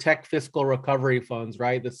recap, protect fiscal recovery funds,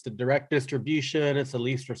 right? That's the direct distribution. It's the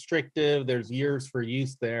least restrictive. There's years for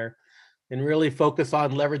use there, and really focus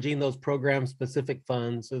on leveraging those program specific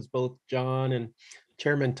funds, as both John and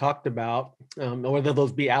Chairman talked about, whether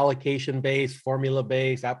those be allocation based, formula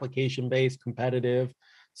based, application based, competitive,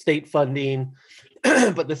 state funding.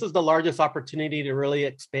 But this is the largest opportunity to really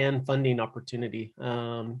expand funding opportunity,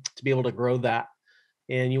 to be able to grow that.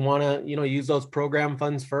 And you want to, use those program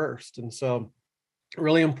funds first. And so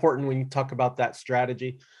really important when you talk about that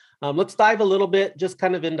strategy. Let's dive a little bit just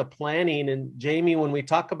kind of into planning. And Jamie, when we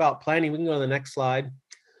talk about planning, we can go to the next slide.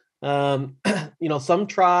 Some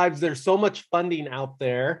tribes, there's so much funding out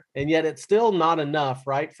there, and yet it's still not enough,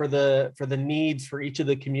 right, for the needs for each of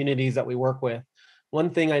the communities that we work with. One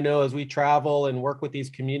thing I know as we travel and work with these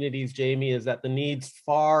communities, Jamie, is that the needs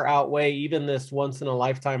far outweigh even this once in a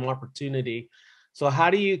lifetime opportunity. So how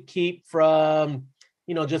do you keep from,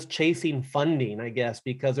 just chasing funding, I guess,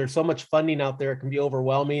 because there's so much funding out there, it can be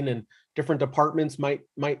overwhelming, and different departments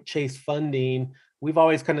might chase funding. We've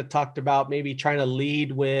always kind of talked about maybe trying to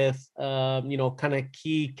lead with, kind of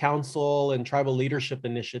key council and tribal leadership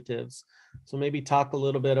initiatives. So maybe talk a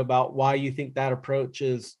little bit about why you think that approach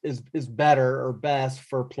is better or best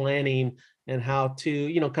for planning, and how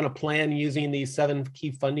to, kind of plan using these 7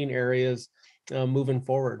 key funding areas moving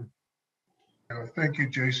forward. Thank you,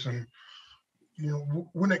 Jason.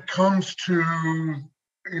 When it comes to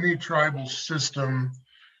any tribal system,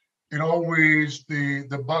 it always,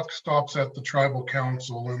 the buck stops at the tribal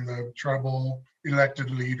council and the tribal elected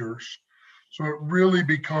leaders. So it really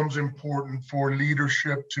becomes important for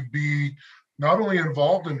leadership to be not only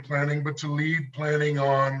involved in planning, but to lead planning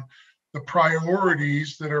on the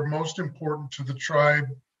priorities that are most important to the tribe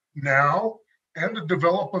now, and to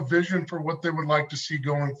develop a vision for what they would like to see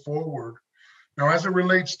going forward. Now, as it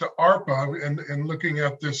relates to ARPA, and looking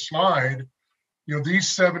at this slide, these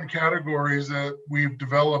 7 categories that we've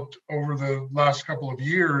developed over the last couple of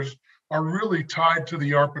years are really tied to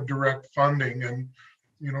the ARPA direct funding. And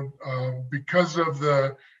because of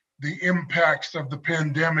the impacts of the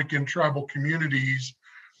pandemic in tribal communities,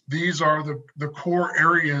 these are the core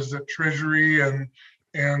areas that Treasury and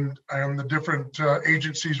the different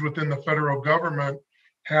agencies within the federal government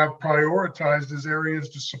have prioritized as areas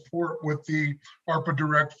to support with the ARPA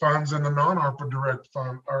direct funds and the non-ARPA direct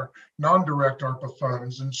fund, or non-direct ARPA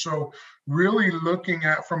funds. And so really looking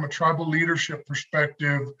at, from a tribal leadership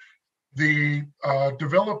perspective, the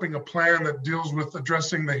developing a plan that deals with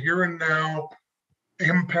addressing the here and now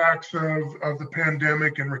impacts of the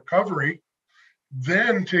pandemic and recovery,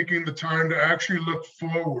 then taking the time to actually look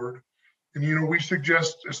forward. And we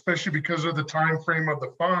suggest, especially because of the time frame of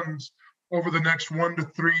the funds, over the next 1 to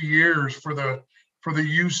 3 years for the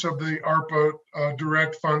use of the ARPA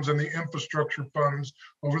direct funds and the infrastructure funds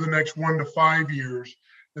over the next 1 to 5 years,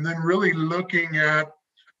 and then really looking at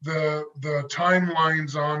the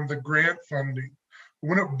timelines on the grant funding.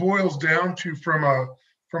 When it boils down to, from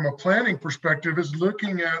a planning perspective, is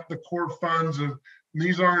looking at the core funds of,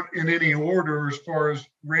 these aren't in any order as far as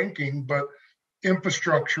ranking, but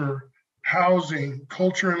infrastructure, housing,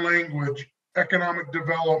 culture and language, economic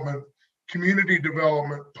development, community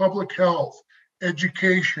development, public health,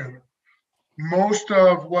 education. Most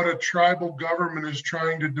of what a tribal government is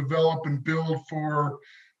trying to develop and build for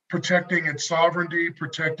protecting its sovereignty,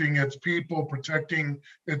 protecting its people, protecting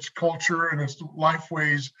its culture and its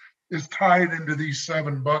lifeways is tied into these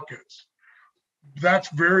 7 buckets. That's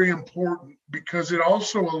very important, because it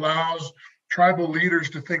also allows tribal leaders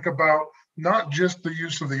to think about not just the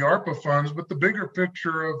use of the ARPA funds, but the bigger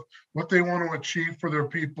picture of what they want to achieve for their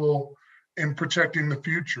people in protecting the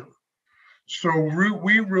future. So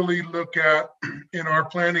we really look at, in our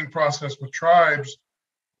planning process with tribes,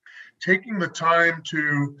 taking the time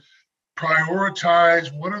to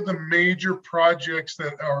prioritize what are the major projects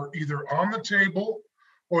that are either on the table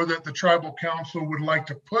or that the tribal council would like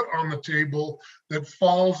to put on the table that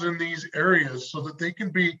falls in these areas, so that they can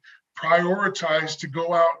be prioritized to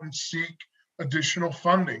go out and seek additional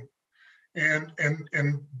funding. And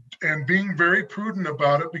being very prudent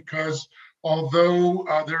about it, because although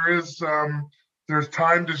there's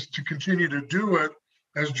time to continue to do it,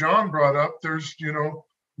 as John brought up, there's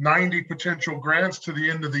 90 potential grants to the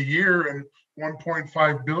end of the year and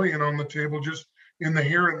 1.5 billion on the table just in the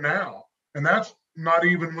here and now. And that's not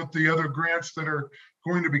even with the other grants that are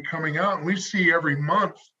going to be coming out. And we see every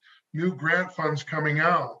month new grant funds coming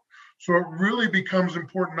out. So it really becomes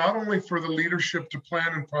important not only for the leadership to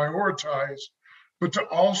plan and prioritize, but to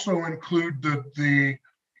also include the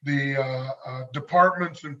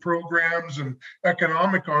departments and programs and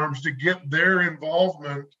economic arms to get their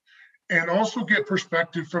involvement and also get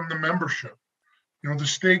perspective from the membership. You know, the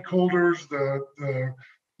stakeholders,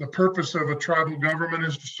 the purpose of a tribal government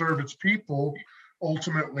is to serve its people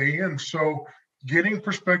ultimately. And so getting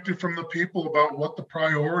perspective from the people about what the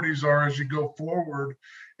priorities are as you go forward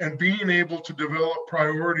and being able to develop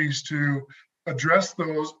priorities to address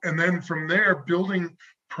those. And then from there, building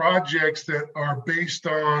projects that are based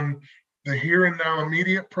on the here and now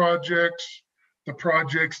immediate projects, the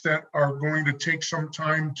projects that are going to take some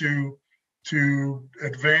time to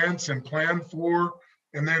advance and plan for,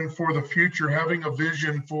 and then for the future, having a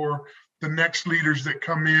vision for the next leaders that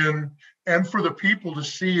come in and for the people to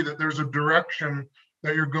see that there's a direction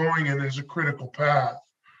that you're going in is a critical path.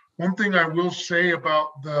 One thing I will say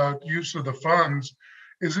about the use of the funds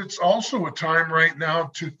is it's also a time right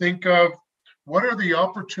now to think of what are the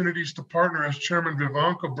opportunities to partner, as Chairman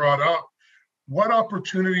Vivanco brought up, what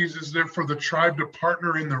opportunities is there for the tribe to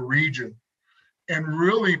partner in the region and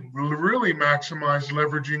really maximize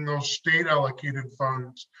leveraging those state allocated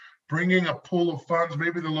funds, bringing a pool of funds,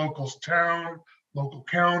 maybe the local town, local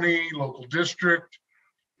county, local district,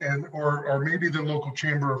 and or maybe the local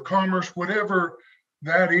chamber of commerce, whatever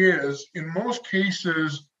that is. In most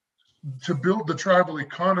cases, to build the tribal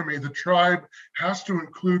economy, the tribe has to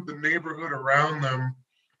include the neighborhood around them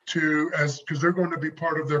because they're going to be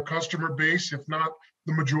part of their customer base, if not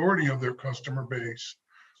the majority of their customer base.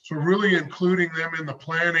 So really including them in the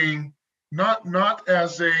planning, not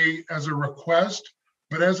as a request,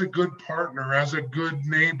 but as a good partner, as a good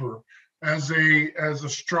neighbor, as a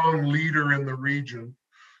strong leader in the region.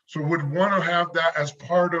 So would want to have that as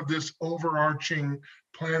part of this overarching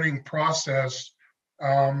planning process,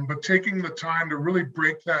 but taking the time to really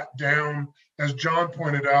break that down, as John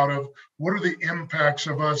pointed out, of what are the impacts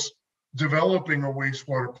of us developing a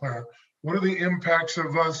wastewater plant? What are the impacts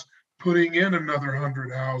of us putting in another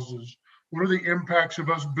 100 houses? What are the impacts of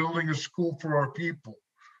us building a school for our people,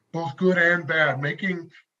 both good and bad?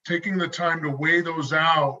 Taking the time to weigh those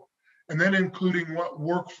out, and then including what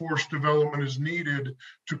workforce development is needed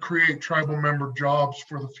to create tribal member jobs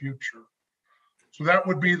for the future. So that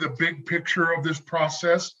would be the big picture of this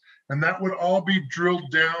process. And that would all be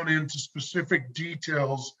drilled down into specific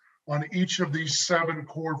details on each of these 7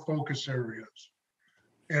 core focus areas.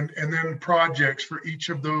 And then projects for each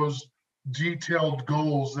of those detailed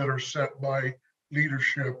goals that are set by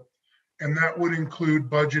leadership. And that would include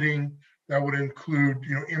budgeting, that would include,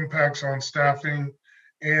 you know, impacts on staffing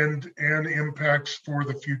and impacts for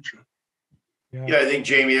the future. Yeah, I think,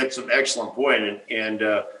 Jamie, that's an excellent point. And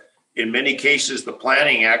in many cases, the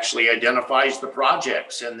planning actually identifies the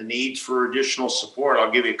projects and the needs for additional support.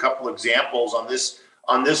 I'll give you a couple examples on this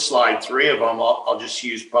slide, 3 of them. I'll just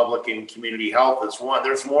use public and community health as one.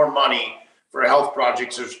 There's more money for health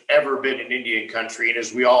projects there's ever been in Indian country. And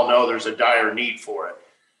as we all know, there's a dire need for it.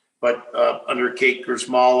 But under Kate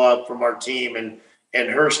Gersmala from our team and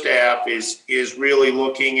her staff is really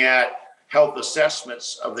looking at health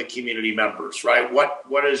assessments of the community members, right?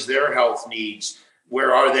 What is their health needs?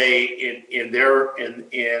 Where are they in their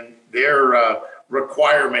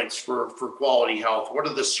requirements for quality health? What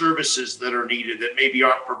are the services that are needed that maybe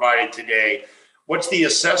aren't provided today? What's the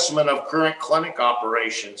assessment of current clinic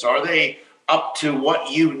operations? Are they up to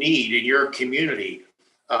what you need in your community?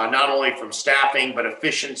 Not only from staffing, but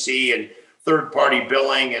efficiency and third-party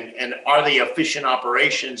billing, and are they efficient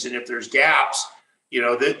operations? And if there's gaps, you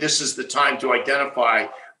know, this is the time to identify,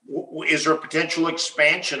 is there a potential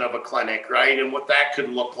expansion of a clinic, right? And what that could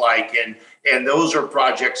look like. And those are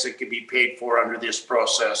projects that could be paid for under this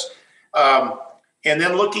process. And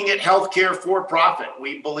then looking at healthcare for profit.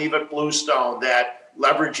 We believe at Bluestone that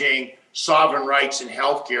leveraging sovereign rights in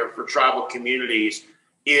healthcare for tribal communities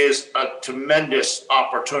is a tremendous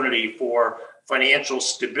opportunity for financial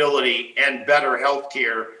stability and better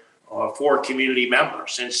healthcare for community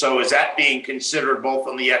members. And so is that being considered both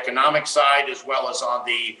on the economic side as well as on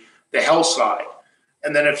the health side?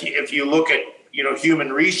 And then if you look at, you know,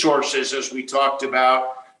 human resources, as we talked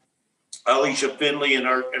about, Alicia Finley and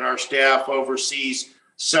our staff oversees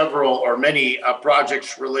several or many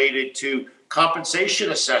projects related to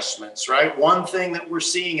compensation assessments, right? One thing that we're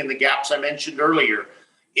seeing in the gaps I mentioned earlier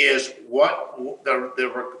is what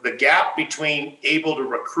the gap between able to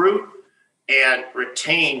recruit and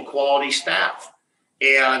retain quality staff.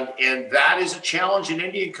 And that is a challenge in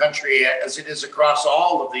Indian country as it is across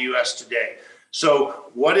all of the US today. So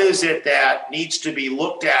what is it that needs to be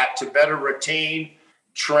looked at to better retain,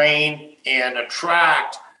 train, and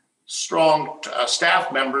attract strong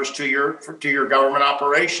staff members to your government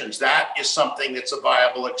operations? That is something that's a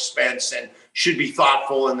viable expense and should be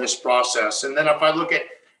thoughtful in this process. And then if I look at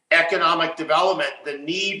economic development, the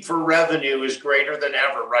need for revenue is greater than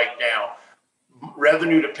ever right now.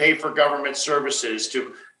 Revenue to pay for government services,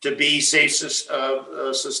 to be safe,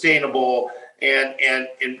 sustainable,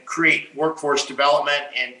 and create workforce development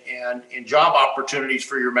and job opportunities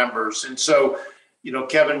for your members. And so,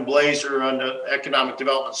 Kevin Blazer, on the Economic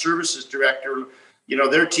Development Services Director,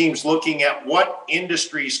 their team's looking at what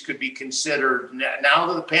industries could be considered now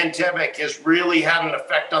that the pandemic has really had an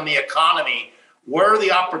effect on the economy. Where are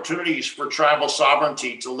the opportunities for tribal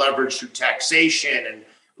sovereignty to leverage through taxation and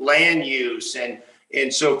land use and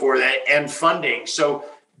so forth, and funding? So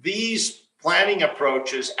these planning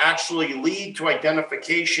approaches actually lead to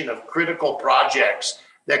identification of critical projects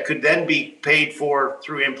that could then be paid for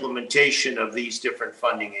through implementation of these different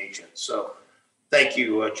funding agents. So thank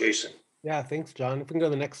you, Jason. Yeah, thanks, John. If we can go to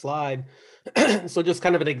the next slide. So just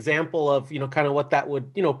kind of an example of, kind of what that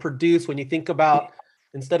would, produce when you think about,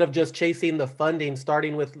 instead of just chasing the funding,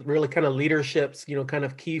 starting with really kind of leadership's, kind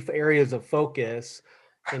of key areas of focus.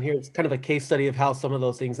 And here's kind of a case study of how some of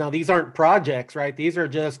those things. Now, these aren't projects, right? These are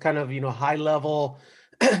just kind of, high level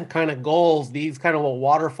kind of goals. These kind of will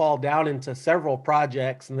waterfall down into several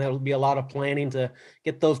projects, and there'll be a lot of planning to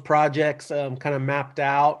get those projects kind of mapped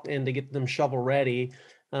out and to get them shovel ready.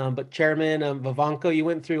 But Chairman Vivanco, you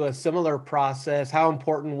went through a similar process. How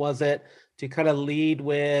important was it to kind of lead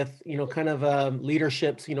with, kind of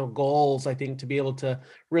leadership's, goals, I think, to be able to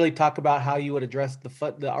really talk about how you would address the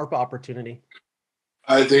ARPA opportunity?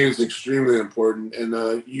 I think it's extremely important,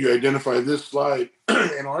 and you identify this slide.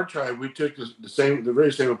 In our tribe, we took the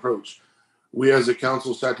very same approach. We, as a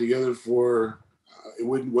council, sat together for it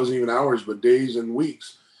wasn't even hours, but days and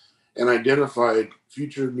weeks, and identified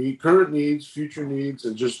current needs, future needs,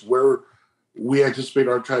 and just where we anticipate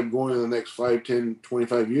our tribe going in the next 5, 10,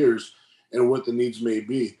 25 years, and what the needs may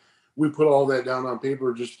be. We put all that down on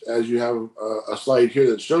paper, just as you have a slide here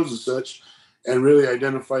that shows as such, and really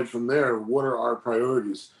identified from there what are our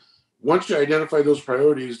priorities. Once you identify those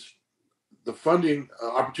priorities, the funding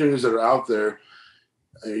opportunities that are out there,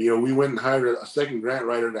 we went and hired a second grant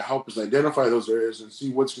writer to help us identify those areas and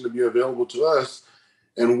see what's going to be available to us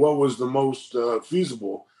and what was the most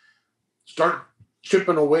feasible. Start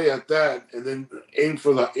chipping away at that, and then aim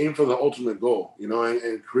for the ultimate goal.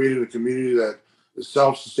 And creating a community that is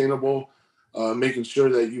self-sustainable, making sure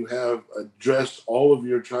that you have addressed all of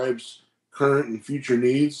your tribe's current and future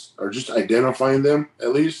needs, or just identifying them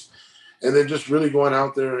at least, and then just really going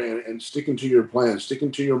out there and sticking to your plan,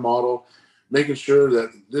 sticking to your model, making sure that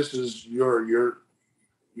this is your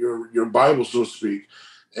Bible, so to speak,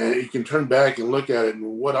 and you can turn back and look at it and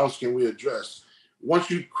what else can we address. Once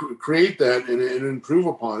you create that and improve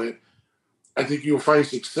upon it, I think you'll find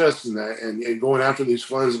success in that, and going after these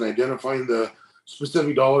funds and identifying the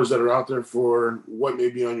specific dollars that are out there for what may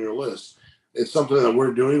be on your list. It's something that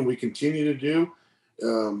we're doing. We continue to do.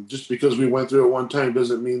 Just because we went through it one time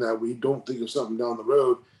doesn't mean that we don't think of something down the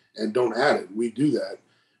road and don't add it. We do that.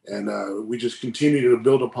 And we just continue to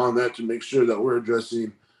build upon that to make sure that we're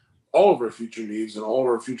addressing all of our future needs and all of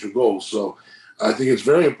our future goals. So I think it's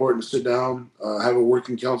very important to sit down, have a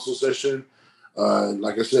working council session.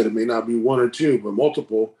 Like I said, it may not be one or two, but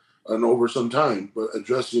multiple and over some time, but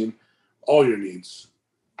addressing all your needs.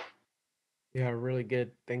 Yeah, really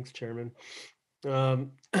good. Thanks, Chairman.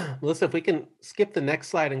 Melissa, if we can skip the next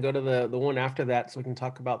slide and go to the one after that so we can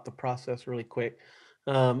talk about the process really quick.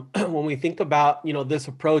 When we think about, this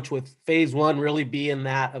approach with phase one really being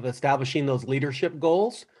that of establishing those leadership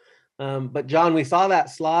goals. But John, we saw that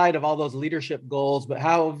slide of all those leadership goals, but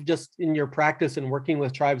how, just in your practice and working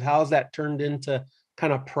with tribes, how has that turned into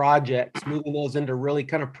kind of projects, moving those into really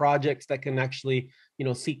kind of projects that can actually,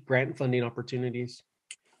 seek grant funding opportunities?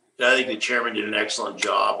 I think the chairman did an excellent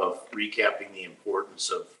job of recapping the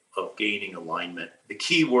importance of gaining alignment. The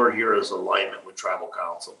key word here is alignment with tribal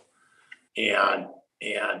council. And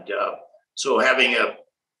so having at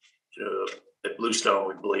Bluestone,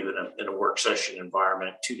 we believe in a work session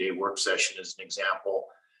environment, 2-day work session as an example.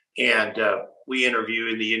 And we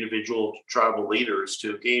interview the individual tribal leaders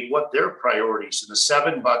to gain what their priorities in the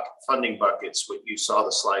 7 funding buckets, what you saw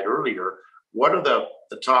the slide earlier, what are the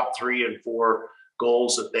top 3 and 4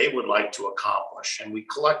 goals that they would like to accomplish. And we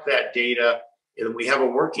collect that data, and we have a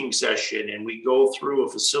working session, and we go through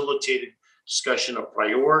a facilitated discussion of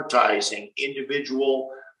prioritizing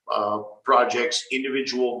individual projects,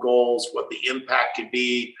 individual goals, what the impact could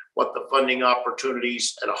be, what the funding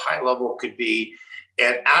opportunities at a high level could be.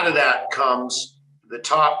 And out of that comes the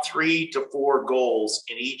top 3 to 4 goals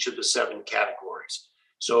in each of the 7 categories.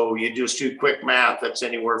 So you just do quick math, that's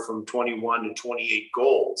anywhere from 21 to 28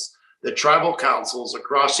 goals the tribal councils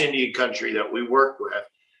across Indian country that we work with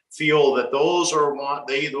feel that those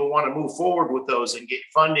they either want to move forward with those and get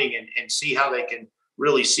funding and see how they can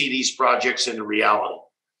really see these projects into reality.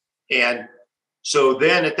 And so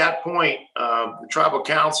then at that point, the tribal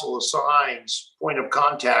council assigns point of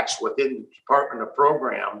contacts within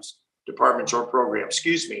the departments or programs,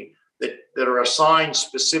 excuse me, that are assigned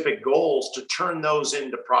specific goals to turn those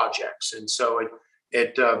into projects. And so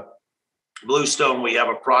at Bluestone, we have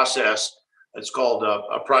a process that's called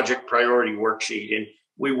a project priority worksheet. And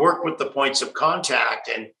we work with the points of contact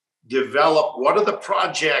and develop what are the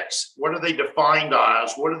projects, what are they defined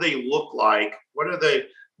as, what do they look like,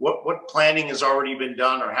 what planning has already been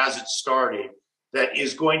done or has it started that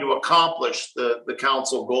is going to accomplish the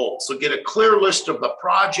council goals. So get a clear list of the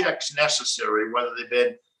projects necessary, whether they've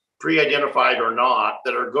been pre-identified or not,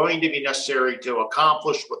 that are going to be necessary to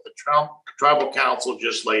accomplish what the tribal council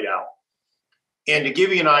just laid out. And to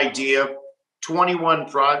give you an idea, 21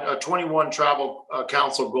 tribal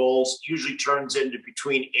council goals usually turns into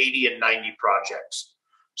between 80 and 90 projects.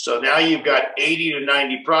 So now you've got 80 to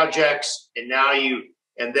 90 projects, and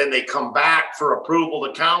then they come back for approval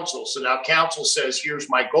to council. So now council says, here's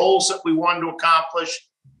my goals that we want to accomplish,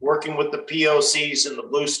 working with the POCs and the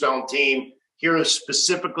Bluestone team. Here is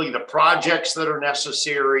specifically the projects that are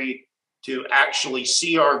necessary to actually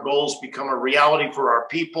see our goals become a reality for our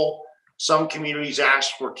people. Some communities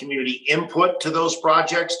ask for community input to those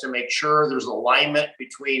projects to make sure there's alignment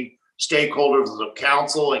between stakeholders of the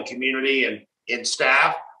council and community and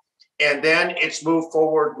staff. And then it's moved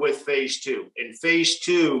forward with phase two. And phase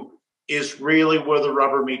two is really where the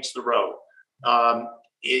rubber meets the road.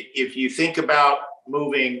 If you think about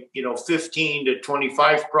moving, 15 to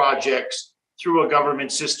 25 projects through a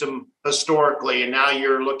government system historically, and now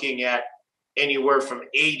you're looking at anywhere from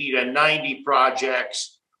 80 to 90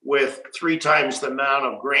 projects with 3 times the amount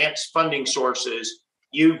of grants funding sources,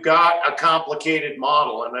 you've got a complicated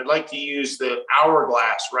model. And I'd like to use the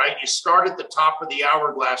hourglass, right? You start at the top of the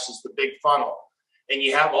hourglass as the big funnel, and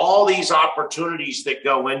you have all these opportunities that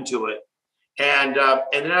go into it. And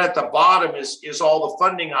then at the bottom is all the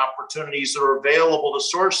funding opportunities that are available to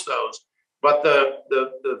source those. But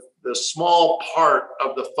the small part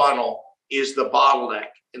of the funnel is the bottleneck.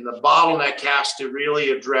 And the bottleneck has to really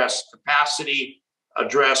address capacity,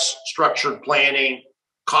 address structured planning,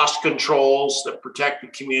 cost controls that protect the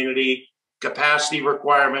community, capacity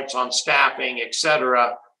requirements on staffing, et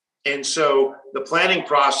cetera. And so the planning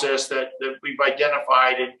process that we've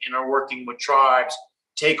identified and are working with tribes,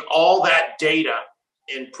 take all that data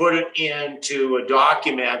and put it into a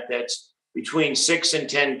document that's between 6 and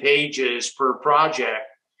 10 pages per project.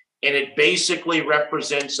 And it basically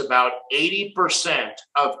represents about 80%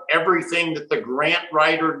 of everything that the grant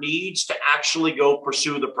writer needs to actually go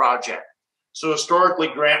pursue the project. So historically,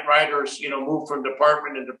 grant writers, move from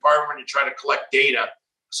department to department and try to collect data.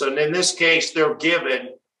 So in this case, they're given,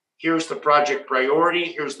 here's the project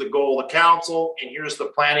priority, here's the goal of the council, and here's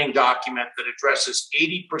the planning document that addresses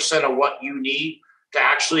 80% of what you need to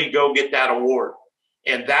actually go get that award.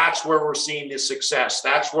 And that's where we're seeing the success.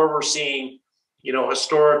 That's where we're seeing,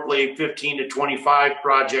 historically 15 to 25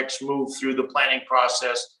 projects move through the planning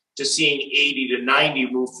process to seeing 80 to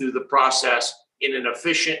 90 move through the process in an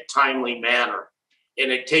efficient, timely manner.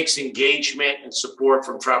 And it takes engagement and support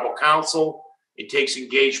from tribal council. It takes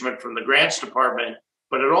engagement from the grants department,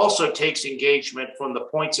 but it also takes engagement from the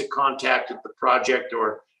points of contact at the project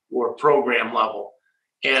or program level.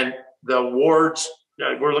 And the awards,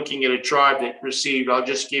 we're looking at a tribe that received, I'll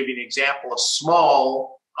just give you an example, a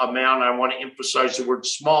small amount, I want to emphasize the word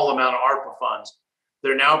small amount of ARPA funds.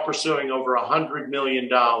 They're now pursuing over $100 million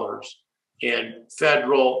in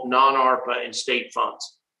federal, non-ARPA, and state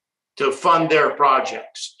funds to fund their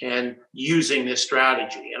projects and using this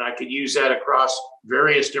strategy. And I could use that across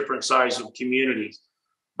various different sizes of communities.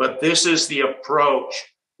 But this is the approach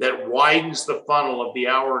that widens the funnel of the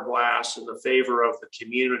hourglass in the favor of the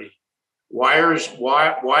community.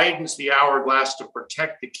 Widens the hourglass to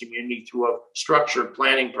protect the community through a structured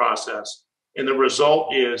planning process. And the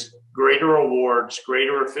result is greater awards,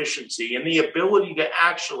 greater efficiency, and the ability to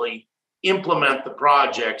actually implement the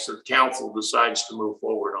projects that the council decides to move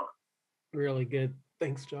forward on. Really good.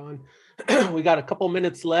 Thanks, John. We got a couple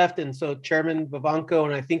minutes left. And so Chairman Vivanco,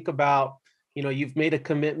 and I think about, you've made a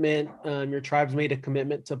commitment, your tribe's made a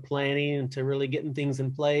commitment to planning and to really getting things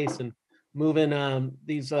in place and moving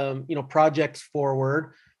these, projects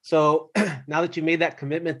forward. So now that you made that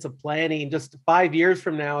commitment to planning, just 5 years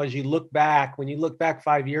from now, as you look back, when you look back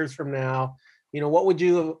 5 years from now, what would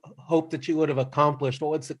you hope that you would have accomplished?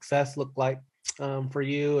 What would success look like for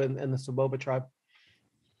you and the Soboba tribe?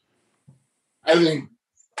 I think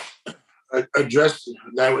address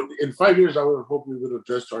that. In 5 years, I would hope we would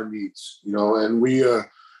address our needs, and we,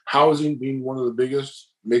 housing being one of the biggest,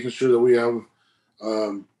 making sure that we have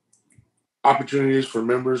opportunities for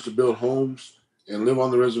members to build homes and live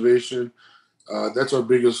on the reservation. That's our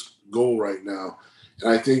biggest goal right now.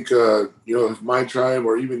 And I think, if my tribe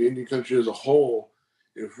or even Indian country as a whole,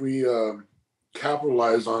 if we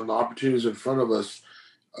capitalize on the opportunities in front of us,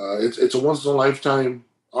 it's a once in a lifetime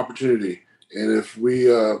opportunity. And if we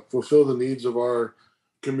fulfill the needs of our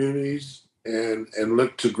communities and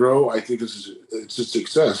look to grow, I think it's a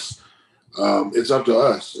success. It's up to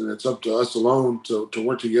us, and it's up to us alone to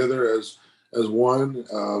work together as one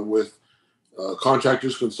with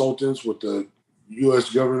contractors, consultants, with the U.S.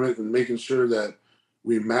 government, and making sure that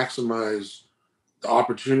we maximize the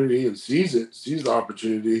opportunity and seize the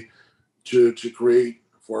opportunity to create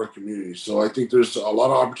for our community. So I think there's a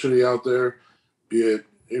lot of opportunity out there, be it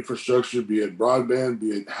infrastructure, be it broadband,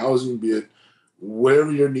 be it housing, be it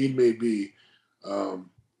whatever your need may be.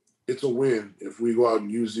 It's a win if we go out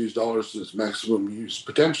and use these dollars to its maximum use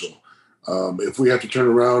potential. If we have to turn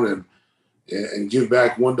around and give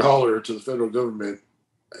back $1 to the federal government,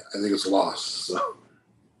 I think it's a loss. So.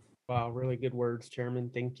 Wow, really good words,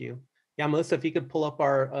 Chairman. Thank you. Yeah, Melissa, if you could pull up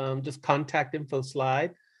our just contact info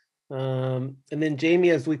slide. And then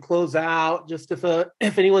Jamie, as we close out, just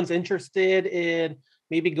if anyone's interested in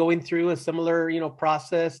maybe going through a similar,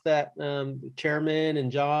 process that the Chairman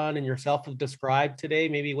and John and yourself have described today,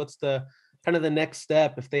 maybe what's the kind of the next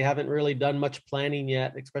step if they haven't really done much planning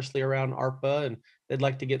yet, especially around ARPA, and they'd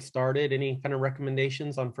like to get started? Any kind of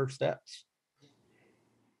recommendations on first steps?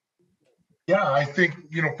 Yeah, I think,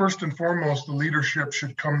 first and foremost, the leadership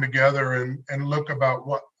should come together and look about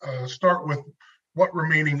start with what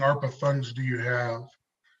remaining ARPA funds do you have?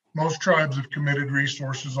 Most tribes have committed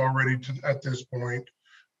resources already at this point,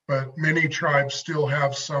 but many tribes still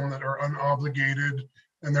have some that are unobligated,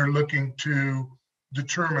 and they're looking to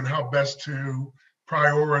determine how best to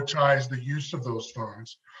prioritize the use of those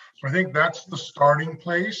funds. So I think that's the starting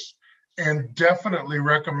place, and definitely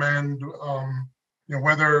recommend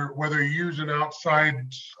whether you use an outside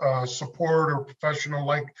support or professional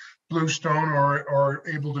like Bluestone or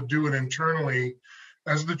able to do it internally.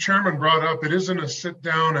 As the chairman brought up, it isn't a sit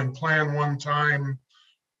down and plan one time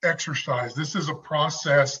exercise. This is a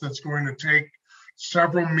process that's going to take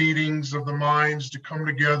several meetings of the minds to come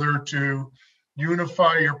together to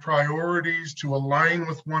unify your priorities, to align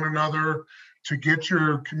with one another, to get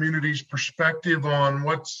your community's perspective on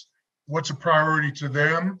what's a priority to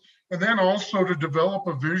them, and then also to develop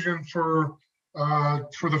a vision for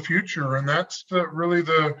the future. And that's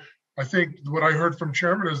I think what I heard from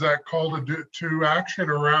Chairman is that call to action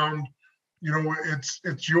around,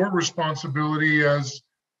 it's your responsibility as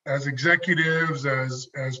executives,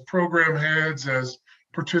 as program heads, as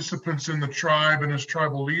participants in the tribe, and as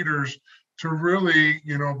tribal leaders to really,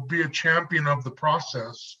 be a champion of the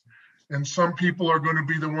process. And some people are going to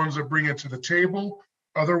be the ones that bring it to the table.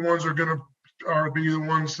 Other ones are going to be the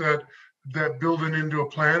ones that build it into a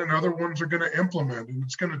plan, and other ones are going to implement. And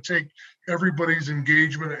it's going to take everybody's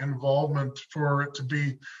engagement and involvement for it to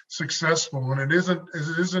be successful. And it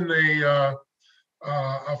isn't a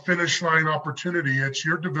finish line opportunity. It's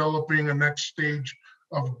you're developing a next stage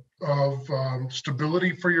of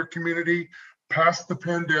stability for your community past the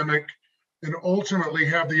pandemic, and ultimately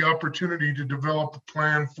have the opportunity to develop a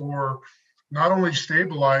plan for not only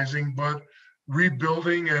stabilizing, but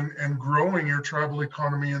rebuilding and growing your tribal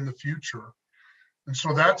economy in the future. And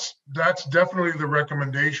so that's definitely the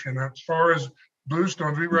recommendation. As far as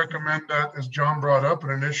Bluestones, we recommend that, as John brought up, an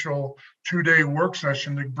initial 2-day work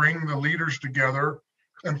session to bring the leaders together.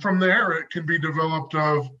 And from there, it can be developed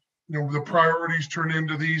of, the priorities turn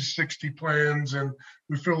into these 60 plans, and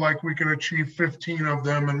we feel like we can achieve 15 of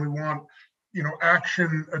them. And we want,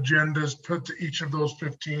 action agendas put to each of those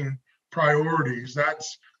 15 priorities.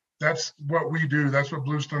 That's what we do. That's what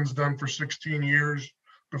Bluestone's done for 16 years,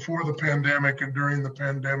 before the pandemic and during the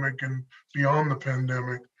pandemic and beyond the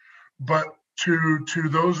pandemic. But to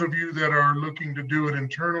those of you that are looking to do it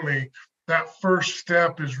internally, that first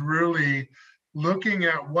step is really looking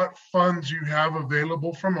at what funds you have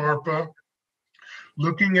available from ARPA,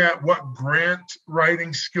 looking at what grant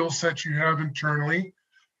writing skill sets you have internally,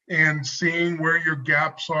 and seeing where your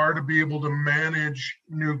gaps are to be able to manage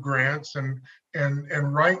new grants and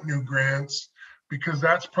write new grants, because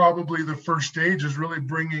that's probably the first stage, is really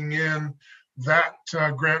bringing in that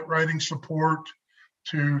grant writing support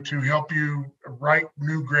to help you write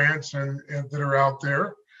new grants and that are out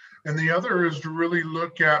there. And the other is to really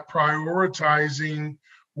look at prioritizing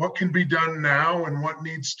what can be done now and what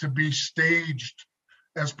needs to be staged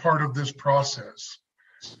as part of this process.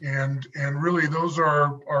 And really those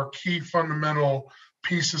are our key fundamental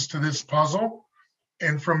pieces to this puzzle.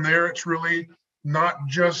 And from there, it's really not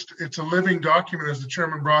just, it's a living document, as the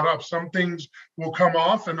chairman brought up. Some things will come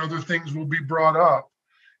off and other things will be brought up.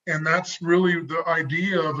 And that's really the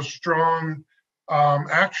idea of a strong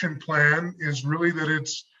action plan, is really that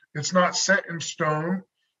it's not set in stone.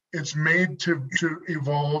 It's made to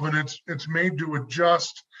evolve, and it's made to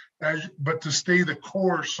adjust, but to stay the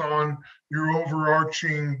course on your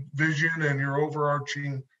overarching vision and your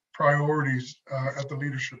overarching priorities at the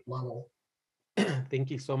leadership level. Thank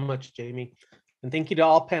you so much, Jamie. And thank you to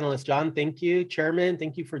all panelists. John, thank you. Chairman,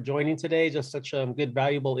 thank you for joining today. Just such a good,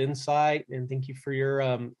 valuable insight. And thank you for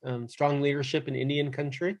your strong leadership in Indian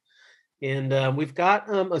country. And we've got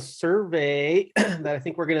a survey that I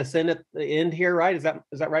think we're going to send at the end here, right? Is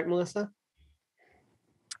that right, Melissa?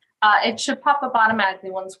 It should pop up automatically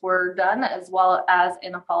once we're done, as well as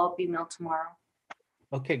in a follow-up email tomorrow.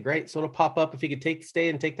 Okay, great. So it'll pop up. If you could stay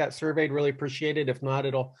and take that survey, I'd really appreciate it. If not,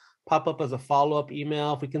 it'll pop up as a follow-up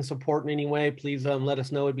email. If we can support in any way, please let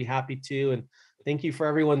us know. We'd be happy to. And thank you for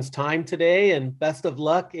everyone's time today, and best of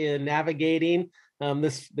luck in navigating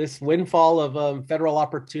this windfall of federal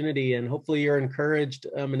opportunity. And hopefully you're encouraged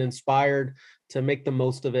and inspired to make the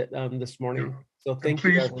most of it this morning. So thank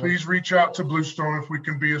you. Please reach out to Bluestone if we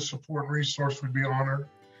can be a support resource. We'd be honored.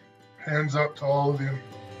 Hands up to all of you.